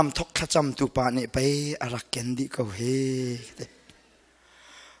รำทกขจำตุปานี่ไปอารักเกนดิเขาเฮ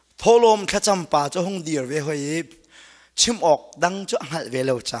ทโลมขจำป่าเจ้าหงเดียร์เวหอยชิมออกดังจ้าหัดเว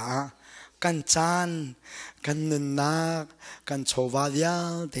ลจ้ากันจานกันนินนากันโชวาเดีย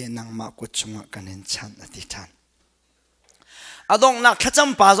เดนังมากุศลกันนินชันอธิษฐานอดงนักขจ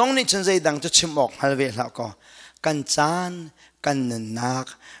ำป่าจงนี่ฉันใจดังจะชิมออกฮัลเวลก็กันจานกันนินนัก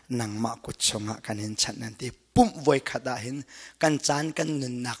นังมากุศลกันเห็นฉันนั่นที่ปุ่มไว้ขดาเห็นกันจานกันนิ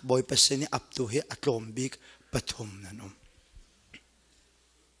นนักบอยเปเสนี่อับตัวเฮอัตโลมบิกปฐุมนั่น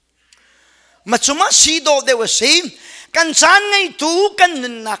มาจุมาสีโดเดวสีกันจานไงตูกันนิ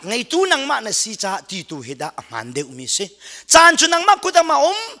นนักไงตูนังมาเนสีจ้าตีตูเฮดาอมันเดวมิเสจานจุนังมากุดามา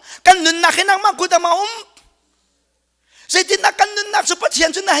กันนินนักเฮนังมากุดามาใจที่นักกันนึกนักสุภาพเทียน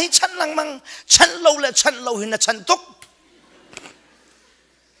จะไหนฉันลังมังฉันเล่าและฉันเล่าเห็นฉันทุก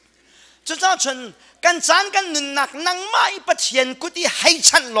จะเจ้าฉันกันจานกันนึกนักนังไม่ปะเทียนกุฏิให้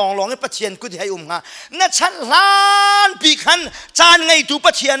ฉันลองให้ปะเทียนกุฏิให้งางั้นฉันล้านปีขันจานไงตูป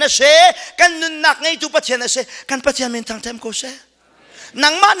ะเทียนนะเสกันนึกนักไงตูปะเทียนนะเสกันปะเทียนเป็นทางเต็มโกเสนั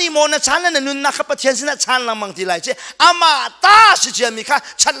งมานิโมนะฉันนั่นนึกนักปะเทียนสินะฉันลังมังที่ไรเสอามาตาสิเจียมีค่ะ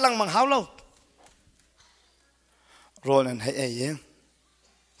ฉันลังมังหาวเราโรนันให้เอง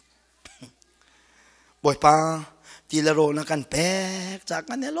บอยป้าทีละโรนักันแปกจาก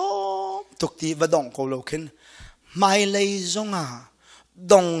กันเนี่ยโลทุกทีว่าดองเขาเราขึ้นไม่เลยจง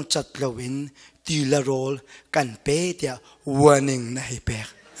ดองจัดเราวินทีละโรกันเป๊ะเดียววันหนึ่งในแปก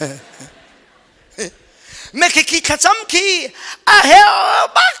ไม่คิดขจำคีอาเฮล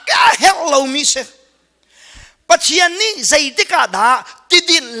บักอาเฮลเรามีเสปัจจัยนี้ใจที่กาดาติ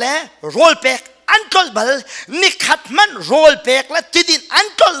ดินและโรลแปกอันตรบลนิขัดมันโรลเปกและติดินอัน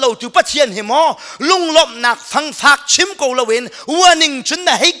ตรเราถูกปะเทียนหิมอลุงลบหนักฟังฝากชิมโกลเวนวันหนึ่งจนไ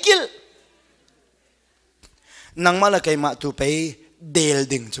ด้ให้กิลนังมาละไกมาตูไปเดล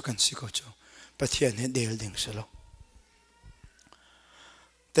ดิงจุกันสิโกจูปะเทียนให้เดลดิงสโล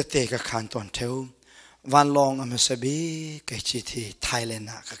แต่เตะกับขันตอนเทววันลองอเมซาบีกับจีทีไทยแลนด์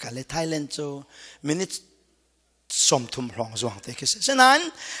นะกับการเล่นไทยแลนด์โจมินิสมทุมรองจวงเด็กฉะนั้น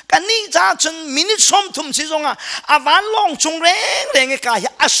กันนี่จ้าจนมินิสมทุมสิจงอาวันลองจงแรงกาย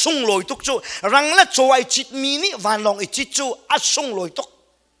อาส่งลอยตุกจูรังละโจไอจิตมินิวันลองไอจิตจูอาส่งลอยตุก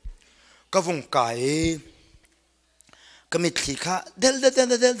กวงกาย ก็มิดขี้ข้าเดล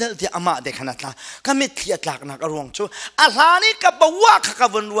ที่อามาเด็กขนาดละก็มิดขี้หลักนักรวงชูอาลานี่กับบัวข้ากับ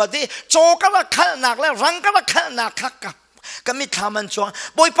วันวัวที่โจก็ละขันหนักแล้วรังก็ละขันหนักข้าก็มิดขามันช่วง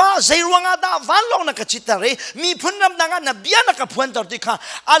บ่อยป้าใจรวงอาดาวันลงนักจิตอะไรมีพุ่นนำนักนับเบียนักพุ่นตัวที่ข้า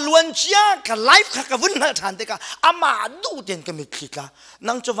อาลวนเชียกับไลฟ์ข้ากับวันนักทานที่ข้าอามาดูเด่นก็มิดขี้ข้า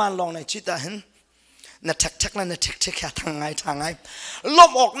นั่งจะวันลงในจิตเห็นนักทักแล้วนักทักแค่ทางไงล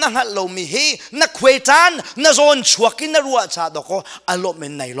มออกนั่งฮัลโหลมีเฮนักเวทานนักโซนชัวกินนักรัวชาดอกอารมณ์เป็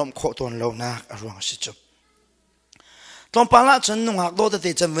นในลมโคตรลงนักรวงสิจุตอนปาละฉันนุ่งหักโดดเต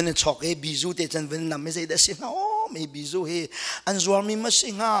จันวันนี้ช็อกเฮบิจูเตจันวันนี้นำไม่ใช่เดสินะโอ้ไม่บิจูเฮอันซวามีมาสิ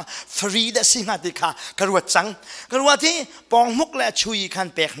งาฟรีเดสิงาติค่ะกระวัดจังกระวัดที่ปองมุกและชุยขัน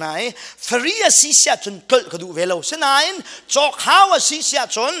เปกไหนฟรีสิเสียจนเกิดกระดูเวลาเสนายจอกข้าวสิเสีย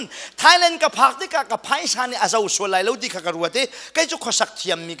จนไทยแลนด์กับพักที่กับไพศาลนี่อาจจะอุศวลายแล้วที่กระวัดที่ใกล้จะขอสักเที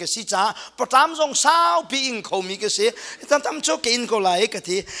ยมมีกสิจ้าประตามทรงสาวปีอิงเขามีกสิทำโจกินก็ไหลกะ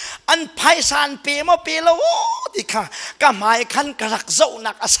ทีอันไพศาลเปมาเปแล้วโอ้ที่ค่ะก็หมายขันกระรักเจ้าห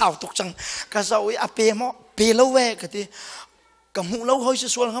นักอาสาวตกจังกระเจ้าอาเปมอเปแล้วแวกที่กับหูเราหอย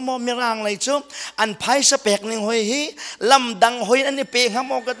ส่วนขโมยมีรางเลยจ้ะอันไพ่สเปกหนึ่งหอยฮีลำดังหอยอันนี้เปขโ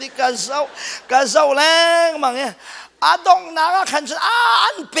มยกติกระเจ้าแรงบางเนี่ยอาดองนักขันอั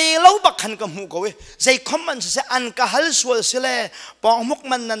นเปแล้วบักขันกับหูก็เว้ยใจคอมมันจะอันกะฮัลส่วนเสล่ปองมุก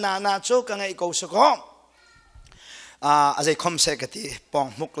มันนาโจกังไงกูสก็ใจคอมเสกติปอง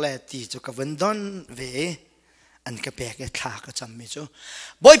มุกแลตีจุกวันดอนเวอันก็แปลกท่าก็จำไม่จู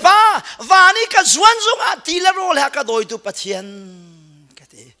บ่อยป้าวานี่ก็ส่วนสูงอ่ะทีละโรลฮะก็โดยตัวปะเทียนก็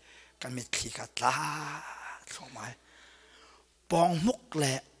ดีก็ไม่คลีก็ตาทำไมปองมุกแล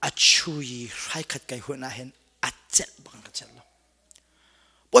อัดชุยให้ขัดไก่หัวหน้าเห็นอัดเจ็บบังก็เจ็บแล้ว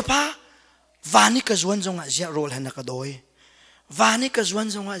บ่อยป้าวานี่ก็ส่วนสูงอ่ะจะโรลฮะนักโดยวานี่ก็ส่วน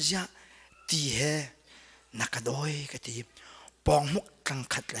สูงอ่ะจะตีเฮนักโดยก็ดีปองมุกกัง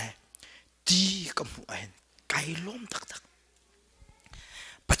ขัดแลตีกับหัวเห็นไก่ล้มตัก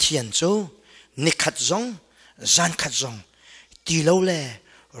ปะเทียนโจนิขัดซงจันขัดซงตีเลวเล่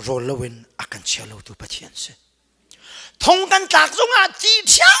โรลวินอากันเชียลตัวปะเทียนเสทงกันตักซงอาจี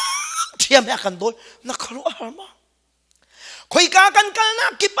เทียมอากันโดยนักรู้อะไรมั้งคุยกันนั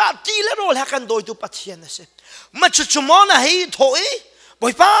กกิบตีเลโรลอากันโดยตัวปะเทียนเสมาจุดมอนะให้ถอยบ่อ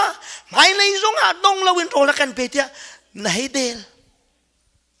ยป้าไม่เลยซงอาดงเลวินโรลอากันเปียนะให้เดล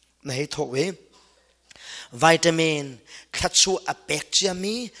นะให้ถอยวิตามินขัดสู้อเปกเชีย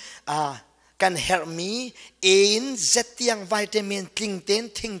มีกันเฮร์มีเอ็นเจ็ดยังวิตามินทิ้งเต้น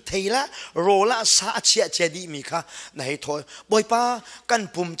ทิ้งเทละโรละสาเชียเจดีมีค่ะในถอยบ่อยป้ากัน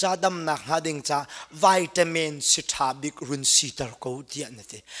ปุ่มจ่าดำหนักหาดึงจ่าวิตามินสิทาบิกรุนสีตร์กูเดียน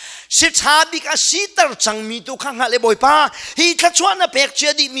นี่สิทาบิกอาสีตร์จังมีตุขังหาเลยบ่อยป้าฮีขัดสู้อเปกเชี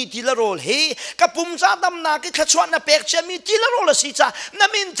ยดีมีทีละโรลเฮกับปุ่มจ่าดำหนักขัดสู้อเปกเชียมีทีละโรลสิจ่านั่น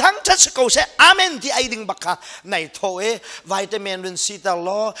มินทั้งทัศกูเสอาเมนที่ไอดึงบักค่ะในถอยวิตามินรุนสีตร์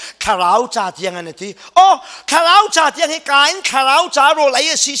ล้อคาราวจ่าที่ยังไงที่โอ้คาราวจ่าที่ให้การคาราวจ่าโรไล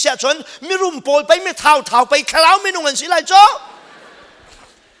สิเสียชนมีรุมโปลไปไม่เท่าไปคาราวไม่นุ่งเงินสิไรจ้า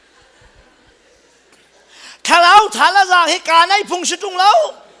คาราวฐานละจากให้การให้พงศ์จุงแล้ว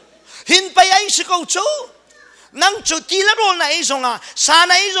หินไปไอ้สิกูจูนั่งจุดที่ละโรไหนส่งสาไ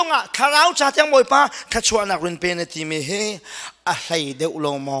หนส่งคาราวจ่าที่บ่อยป้าขชวนนักเรียนเป็นที่มีเฮอะไรเดือดล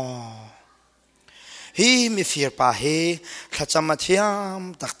งมอฮีมีฟีร์ป้าเฮขัดจำมาเทียม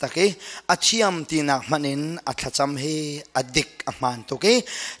ตักเกอเทียมตีนักมันเองอัดขัดจำเฮอดิกอมันตุกเก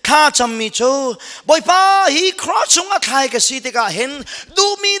ข้าจำมีโจบ่อยป้าฮีครอสงอาไทยกับสิติกาเห็นดู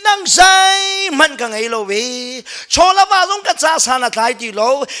มีดังใจมันกังไงโลเวโชลาวาลงกับจ่าสานาไทยดีโล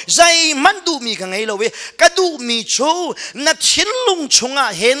ใจมันดูมีกังไงโลเวก็ดูมีโจนัดชินลุงชงอา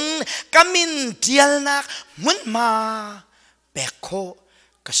เห็นกามินเดียลนักมันมาเบกโค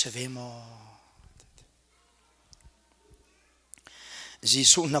กับเสเวโม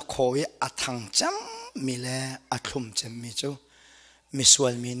Jesuh nak koi atang jam mile atlum jam mijo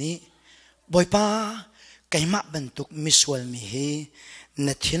Misual mini boy pa kay mak bentuk Misual mihi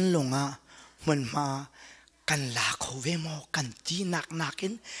natin lunga mun ma kan lako we mo kan ti nak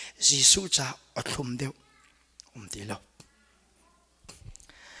nakin Jesuh cha atlum deu tilo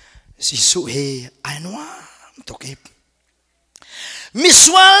Jesuh he anwa tokip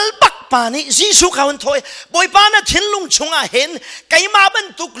Misual bakpani Jesuh kawan toy boy pana thinlung chunga hen kaima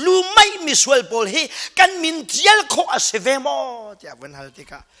bentuk lumai Misual bol he kan min tial ko asevemo tia wen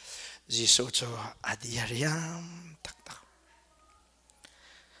haltika Jesuh cho adiariam tak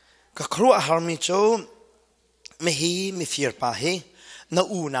ka kru harmi cho mehi mi fir pa he na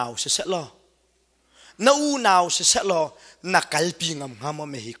u naw se setlo na kalpi ngam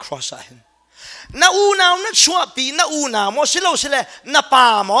mehi cross hen na u nào na chua pi na u nào mo silo sile na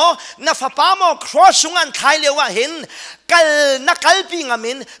pa mo na fa pa mo crossungan khai lewa hin kal na kalpi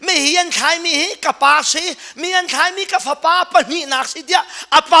ngamin me hian khai mi hi ka pa se mi an khai mi ka fa pa pa ni nak si dia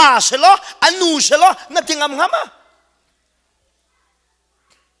apa selo anu selo na tingam ngama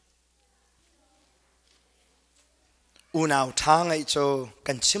u nào thang ai cho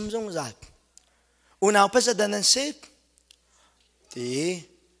kan chim jong zat u nào pa sa danan sip thì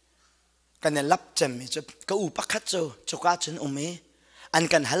kan lap chem mi chu ka u pakhat chu ka chen umi an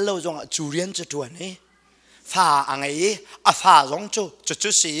kan hallo jong chu rian chu tuan ni pha angai a pha jong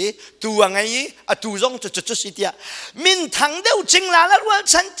chu si tu angai a tu jong chu si tia min thang deu ching la la rual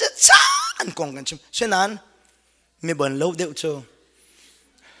chan cha an kong kan chim senan mi bon lo deu chu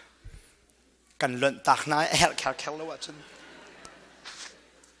kan luận tak na hel khel lo wa chen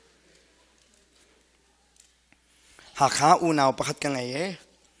ha kha u nào pakhat ka ngai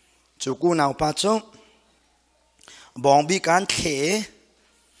chú cô nào pa chú bong bi kan khe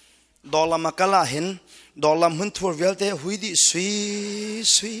dolam akala hin dolam hun thur vel te hui di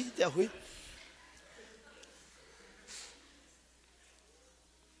sui te hui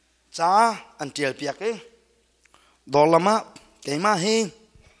cha an tiel piak ke dolama ke ma hi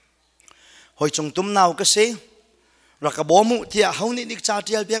hoi chung tum nào ka se ra ka bomu tia hauni dik cha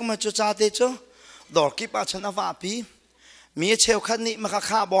tiel piak ma chu cha te chu dor ki pa chana va pi mi cheu khat ni ma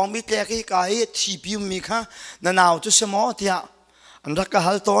kha bong mi tle ki kai thi pi mi kha na naw chu se mo tia an ra ka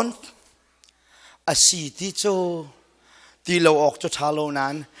hal ton a si ti chu ti lo ok chu tha lo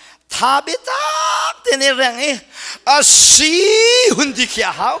nan tha bi ta te ne rang e a si hun di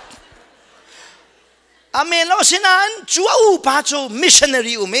kya ha a me lo sinan chu u pa chu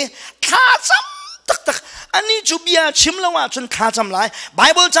missionary u me kha cham tak ani chu bia chim lo wa chun kha cham lai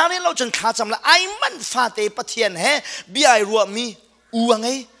bible cha ni lo chun kha cham lai ai man fa te pathian he bia ru mi u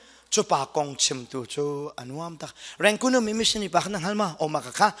angai chu pa kong chim tu chu anuam tak reng kun mi mission ni pa khang halma o ma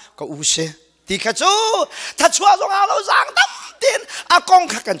kha ko u se ti kha chu tha chua zong a lo zang tam tin a kong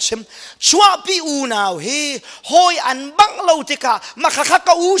kha kan chim chua pi u naw he hoi an bang lo te ka ma kha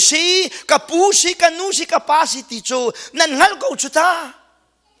ka u si ka pu si ka nu si ka pa si ti chu nan hal ko chu ta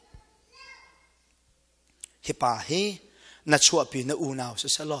hi pa hi na chua pi na u naw se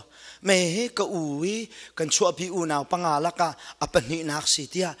salo me he ka ui kan chua pi u naw pangala ka apani nak si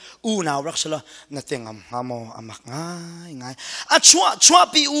tia u naw rak salo na tengam hamo amak ngai a chua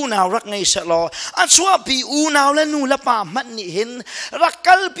pi u naw rak ngai salo a chua pi u naw la nu la pa mat ni hin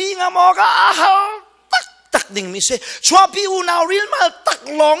rakal pi ngamo ka tak ding mi se chua pi u naw ril mal tak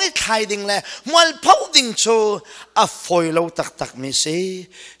long i khai ding le mal phau ding cho a foi lo tak mi se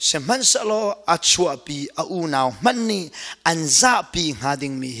se man sa lo a chua pi a u naw man ni an za pi nga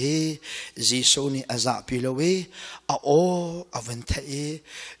ding mi he ji so ni a za pi lo we a o a van tha e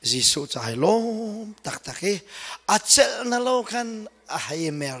ji so chai lom tak e a chel na lo khan a hai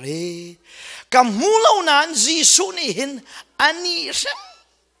mere kam hu lo nan ji so ni hin ani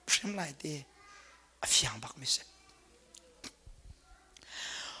sem lai te a fiang bak mi se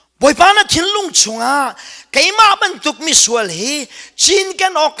boy pa na thin lung chunga keima ban tuk Misual hi chin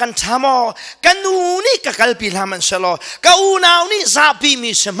kan ok kan thamo kanu ni ka kalpi laman selo ka unaw ni zapi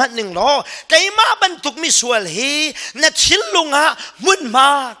mi semat ning lo keima ban tuk Misual hi na thin lunga mun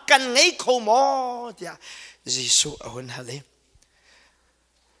ma kan ngei kho mo tia jisu ahun hale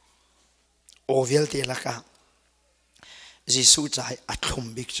ovel te laka jisu chai athum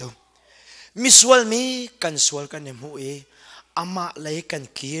bik cho Misual mi kan sual kan emu e ama lei kan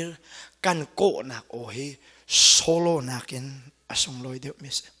kir kan ko nak o hi solo nakin asung loi de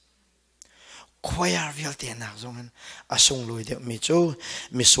mi se choir vial te nak zongan asung loi de mi chu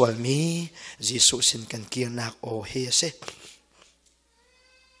Misual mi jisu sin kan kir nak o he se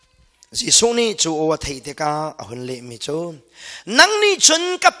jisu ni chu o thei te ka ahun le mi chu nang ni chun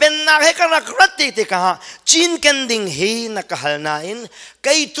ka pen na he ka rak rat te ka chin kan ding he na ka hal na in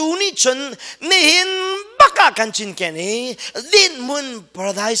kai tu ni chun ni hin baka kan chin ken he din mun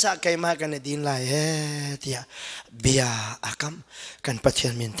paradise kai ma kan din lai he tia bia akam kan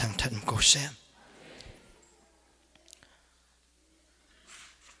pathian min thang than ko se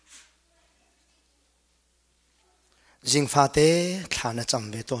jing fa te thana cham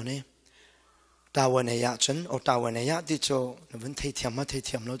ve to ne tawn ya chen o tawn ya ti cho navun thei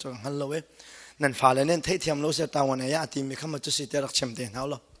thiam lo cho hal lo we nan fa le nen thei thiam lo se tawn ya ti mi kham chu si te rak chem te naw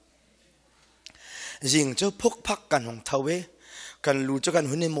lo jing cho phok phak kan hong thawe kan lu cho kan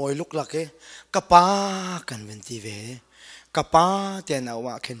hune moi luk lak e ka pa kan ven ti ve ka pa te na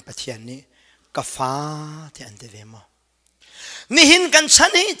wa khen pathian ni ka fa te an te ve mo นี่หินกันฉั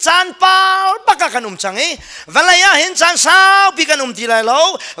นจานเปล่าปักกันจังเวลาเห็นจานสาวปีกันทีไรแล้ว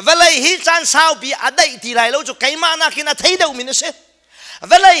เวลาเห็นจานสาวปีอะไรทีไรแล้วจะไกมานักกินอะไรเดียวมินเส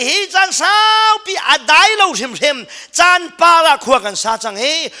เวลาเห็นจานสาวปีอะไรแล้วชิมจานปลาละขวกันซาจัง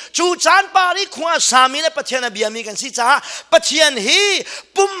จูจานปลาที่ขวาสามีและปะเทียนเบียมีกันสิจ้าปะเทียน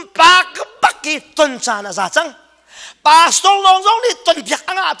ปุ่มปากปักกี่ต้นจานซาจังปาสโตลงนี่ต้นเบียก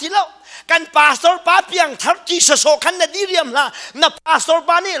งาทีแล้วกันปาสโตลป้าเพียงทับจีสโซขันนัดดีเรียมละนับปาสโตล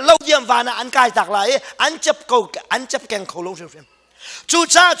ป้านี่เราเยี่ยมวานะอันกายตักไหลอันจับกูอันจับแกงเขาลงเสียมจู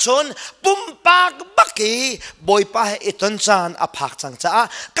จ้าชนปุ่มปากบักกี้บอยป้าให้ต้นจานอภักจังจ้า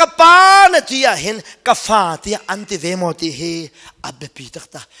กะป้าเนตียเห็นกะฟ้าที่อันที่เวมอที่เฮอับปีตัก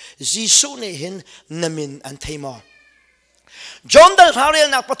ตาจีสุเนี่ยเห็นนมินอันเทมอจอมดัลฟาเรียล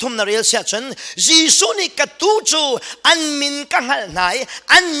นักปฐมนาเรียลเสียชนจีสุนี่กตูจูอันมินกังหันไหน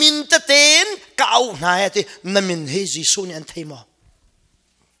อันมินตะเตนกเอาไหนที่นมินเฮจีสุนี่อันเทมอ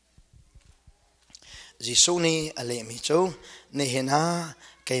จีสุนี่อะไรมิจูนี่เห็นฮะ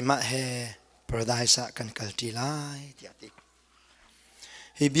ไก่มาเฮปรดายสักกันกัลตีไลที่อาทิตย์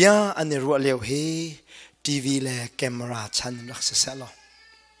ฮิบยาอันนี้รัวเลี้ยวเฮทีวีและแคมราชันรักษาเสลอ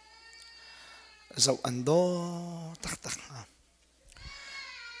เจ้าอันโดตัก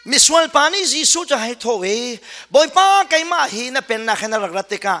มิสวลปานีจีสุจะให้โทเวบอยป้าไก่มาฮีน่ะเป็นนักนรัก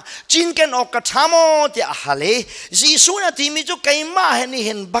ติกาจินกันออกกระทำโมที่อาหารเลยจีสุน่ะที่มีจุไก่มาเห็นนี่เ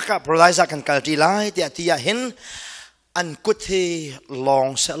ห็นบักกับปรดายสักกันกัลตีไลที่อาทิตย์เห็นอันกุฏิลอง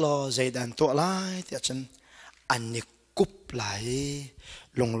เสลอใจดันตัวไล่ที่ฉันอันนี้กุบไหล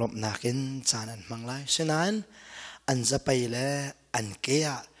ลงลบนักินจานันมังไลฉะนั้นอันจะไปแล้วอันเกีย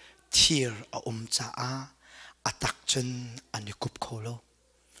ทีร์จ้าอัตักจนอันนี้กุบโคโล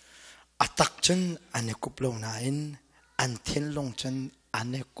อัตักจนอันนี้กุบลงนายอันเทียนลงจนอัน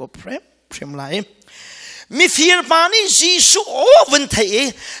นี้กุบเพิ่มไหลมีฟิลปานีจีสุโอวันเท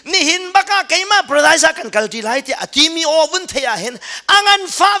นี่เห็นบักไก่มาประดายสักกันกัลตีไลที่อาทิมีโอวันเทียเห็นอัน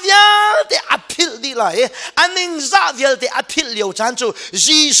ฟาวิลที่อภิลดีไลอันนิงซาวิลที่อภิลเลียวจันจู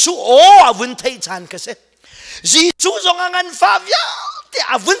จีสุโอวันเทียจันก็เสจีสุจงอันฟาวิลที่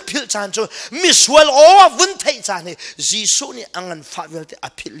อวันพิลจันจูมิสวลโอวันเทียจันจีสุนี่อันฟาวิลที่อ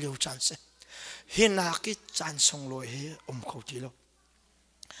ภิลเลียวจันเสเห็นนักจันทรงลอยเขาทีโล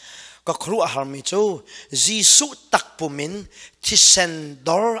ก็ครูอาหารมิจูจีสุตักปุมินที่เซนด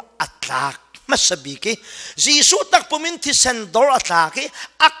อร์อัตลักมัสบิกจีสุตักปุมินที่เซนดอร์อัตลัก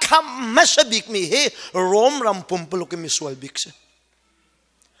อักขมัสบิกมีเฮรอมรำปุ่มปลุกมิสวลบิกเซ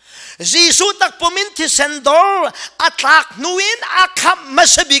จีสุตักปุมินที่เซนดอร์อัตลักนูอินอักขมั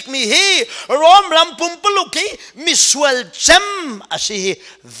สบิกมีเฮรอมรำปุ่มปลุกมิสวลเจมอาศัย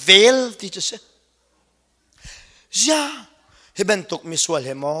เวลที่จะเซยาเฮบันตุกมิสวลเ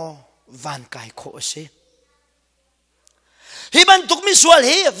ฮโมวันกายโคเซฮิบันตุกมิสวลเ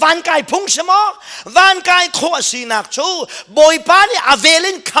ฮวันกายพุงเสมอวันกายโคสีนักชูบอยปานี่อเว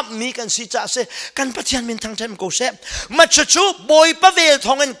ลินขับมีกันสิจ้าเซกันปะเทียนมินทางเทมโกเซมาชูบอยปะเวลท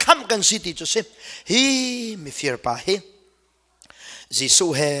องกันขับกันสิติจูเซฮีมิฟิร์ปาเฮจิสุ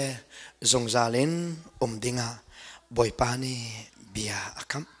เฮจงซาลินดิงาบอยปานี่เบีย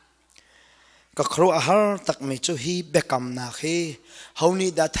คัมก็ครัวอาหารตักไม่จูฮีเบกัมนาคีเขานี่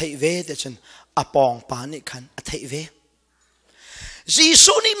ได้ไทยเวแต่ฉันอปองปานี่ขันไทยเวจี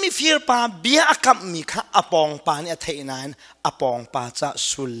สุนี่มีฟิร์ปาเบียกัมมีข้าอปองปานี่ไทยนั้นอปองปาจะ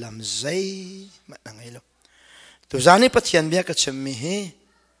สุลลัมใจมันนั่งไงลูกตัวจานี่ปะเทียนเบียก็จะมีเฮ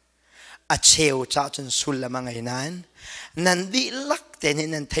อเชวจะจนสุลลัมไงนั้นนันดีลักแต่นี่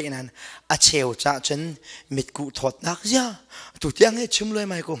นันไทยนั้นอเชวจะจนมิดกูทอดนักยาตัวเตียงให้ชิมเลย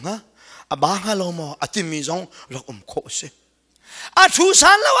ไหมกูฮะบางฮัลโหลมาอติมีจงเราโคเซชู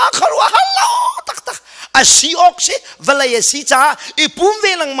สันแล้วขรัวฮัลโหลตักสีออกสิเวลาสีจ้าอีปุ่มเว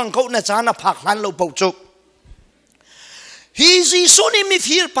ลังมังเขาเนี่ยจ้านะพักหันเราปูจุกฮีจีสุนี่มี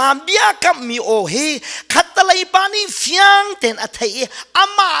ฟิร์ปามเบียกับมีโอเฮขัดตะไลปานี่ฟียงเต็นอัฐเออา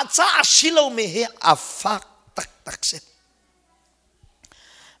มาจ้าสิโลเมเฮอาฟักตักเซ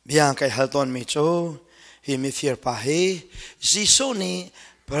เบียงไก่ฮัลตอนมีโจฮีมีฟิร์ปาเฮจีสุนี่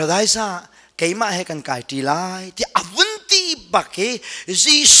ประดายซาไก่มาให้กันไก่ตีไลที่อวันตีบักเฮ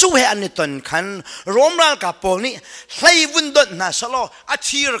จีสุเฮอันนี้ต้นขันรวมร่างกับปนี่ให้วุ่นดน่าสลออา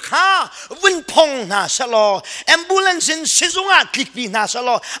ชีรข้าวุ่นพงน่าสลอแอมบูเลนซินซิซุงอาคลิกปีน่าสล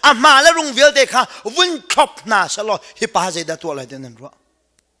ออามาและรุงเวลเดข้าวุ่นครบน่าสลอฮิปาเจดัตัวอะไรเดนั่นรู้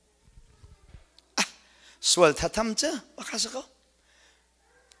สวลทัดทำเจ้าบักข้าสัก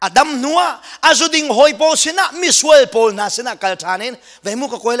Adam nuah azuding hoi po sinah Misual pol na sinah kaltanin vemu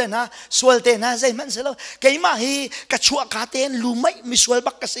ka koile na sual te na zai man selo keima hi kachua katen lumai Misual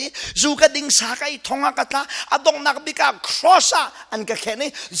bak kasi zu ka ding sakai thonga kata adong nak bika crossa an ka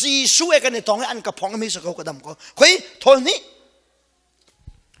khene Jesuh e ka ni tong an ka phong mi sa ko kadam ko khoi thol ni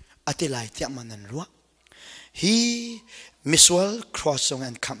atilai tia manan ruwa hi Misual cross song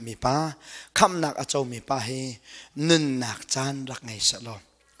an kham mi pa kham nak achau mi pa hi nun nak chan rak ngai sa lo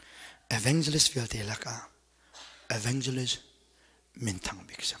evangelist vil te laka evangelist min thang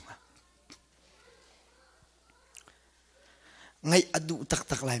bik sanga ngai adu tak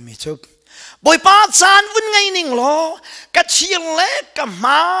tak lai mi chup boy pa chan vun ngai ning lo ka chiang le ka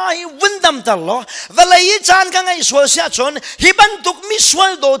mai vun dam ta lo valai chan ka ngai sual sia chon hi ban tuk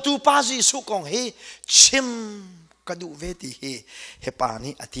Misual do tu pa Jesuh kong hi chim kadu veti he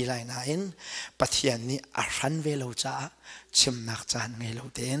pani atilai nain Pathian ni aran velo cha chim nak chan ngai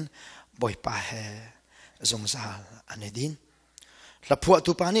lo ten boy pa he zong zal anedin la phua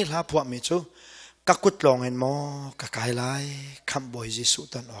tu pani la phua mi chu kakut long en mo ka kai lai kham boy Jesuh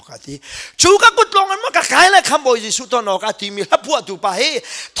ton okati chu kakut long en mo ka kai lai kham boy Jesuh ton okati mi la phua tu pa he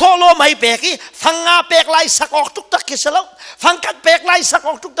tholo mai peki fanga pek lai sak ok tuk tak kisalo fangkat pek lai sak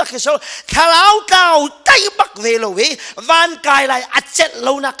ok tuk tak kisalo khalau tau tai bak velo we van kai lai achet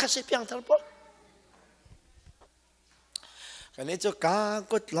lo na khase piang thal po kan itu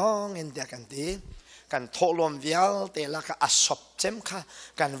kakut long en dia kan ti kan tholom vial te la ka asop chem kha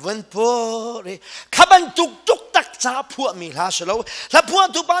kan ven po re khaban tuk tuk tak cha phua mi la shlo la phua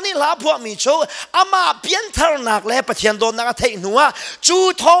tu pa ni la phua mi cho ama pian thar nak le Pathian don na thei nuwa chu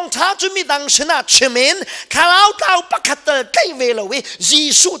thong tha chu mi dang shna chimen khalau tau pakhat kai ve lo we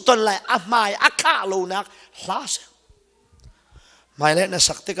Jesuh ton lai amai akha lo nak hlas mai le na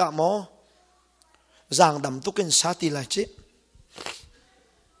sakte ka mo zang dam tukin sati la chi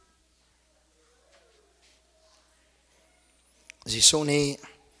Jesuh ni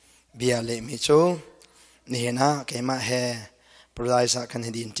bia le mi chu ni na keima he prodaisa kan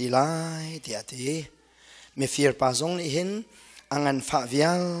hedin ti lai ti ati me fear pa zong ni hin angan fa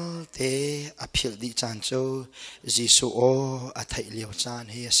vial te aphil di chan chu Jesuh o athai liao chan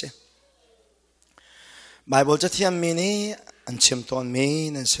he ase Bible cha thiam mi ni an chim ton mi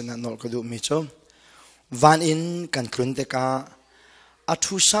nan sena nol ka du mi chu van in kan klun te ka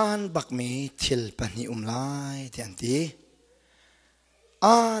athusan bak mi thil pani umlai ti anti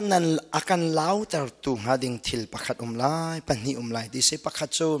nan akan lau tar tu ngading thil pakhat umlai pani umlai di se pakhat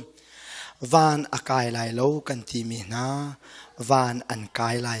chu van akai lai lo kan ti mi na van an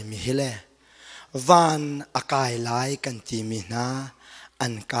kai lai mi hile van akai lai kan ti mi na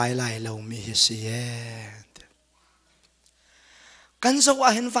an kai lai lo mi hi si kan zo a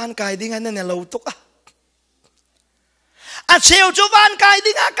hen van kai ding an ne lo tuk a cheu chu van kai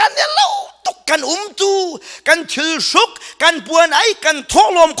ding a kan ne lo tuk kan tu kan thil suk kan puan ai kan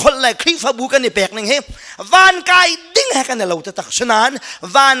tholom khol lai khri fa bu kan ni pek ning he van kai ding he kan ne lo ta tak sunan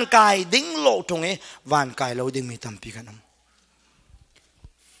van kai ding lo tung he van kai lo ding mi tampi kanam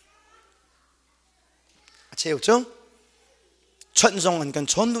a cheu chu chon zong an kan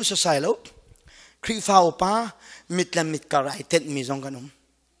chon du sa sai lo khri fa pa mitlam mit karai tet mi zong kanum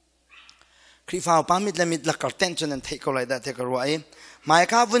khri fa pa mitlam mit la karten chon an thei ko lai da te ka ruai mai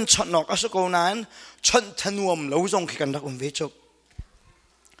ka vun chon nok asu ko nan chon thanuam lo zong ki kan rak ve chok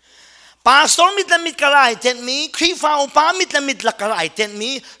pastor mitlam mit karai tet mi khri fa pa mitlam mit la karai tet mi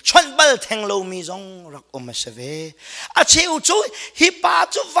chon bal theng lo mi zong rak se ve a cheu chu hi pa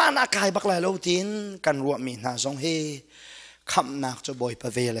chu van a kai bak lai lo tin kan ruwa mi na zong he kham nak chu boy pa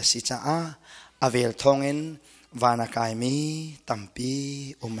ve la si cha a avel thongen vana kai mi tampi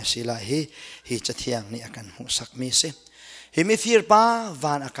sila hi chathiang ni akan hu sak mi se hi mi fir pa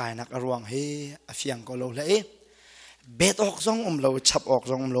vana kai nak arwang hi afiang ko lo le bet ok zong lo chap ok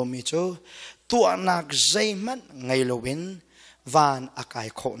zong lo mi chu tuahnak zaiman ngai lo win van akai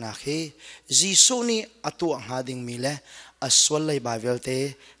kho na hi Jesuh ni atua ngading mi le aswal lai bible te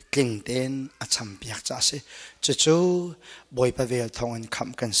kling ten acham piak cha se chu boy pa vel thongan kham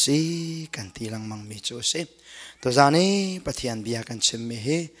kan si kan tilang mang mi chu se to zani Pathian bia kan chim mi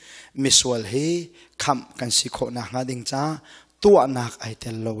he Misual he kham kan si kho na ngading cha tuahnak ai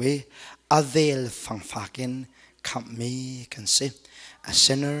tel lowe avel phang fakin kham mi kan se a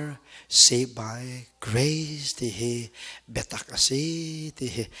sinner saved by grace ti he betak ase ti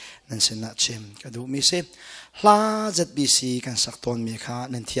he nan sena chem ka du mi se hla zat bi si kan sakton mi kha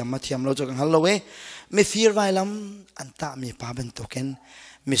nan thiam lo jok hal lowe mi fir vai lam anta mi pa ben token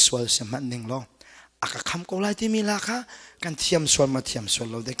Misual se man ning lo aka kham ko lai ti mi la kha kan thiam sual ma thiam sual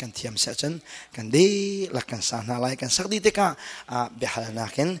lo de kan thiam sa chen kan de la kan sa na lai kan sak di te ka be hal na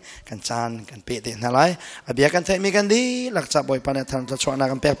ken kan chan kan pe de na lai abia kan thai mi kan di lak cha boy pa na than cha chwa na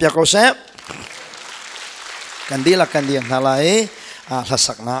kan pe ko se kan di la kan di na lai la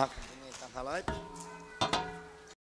sak na kan na lai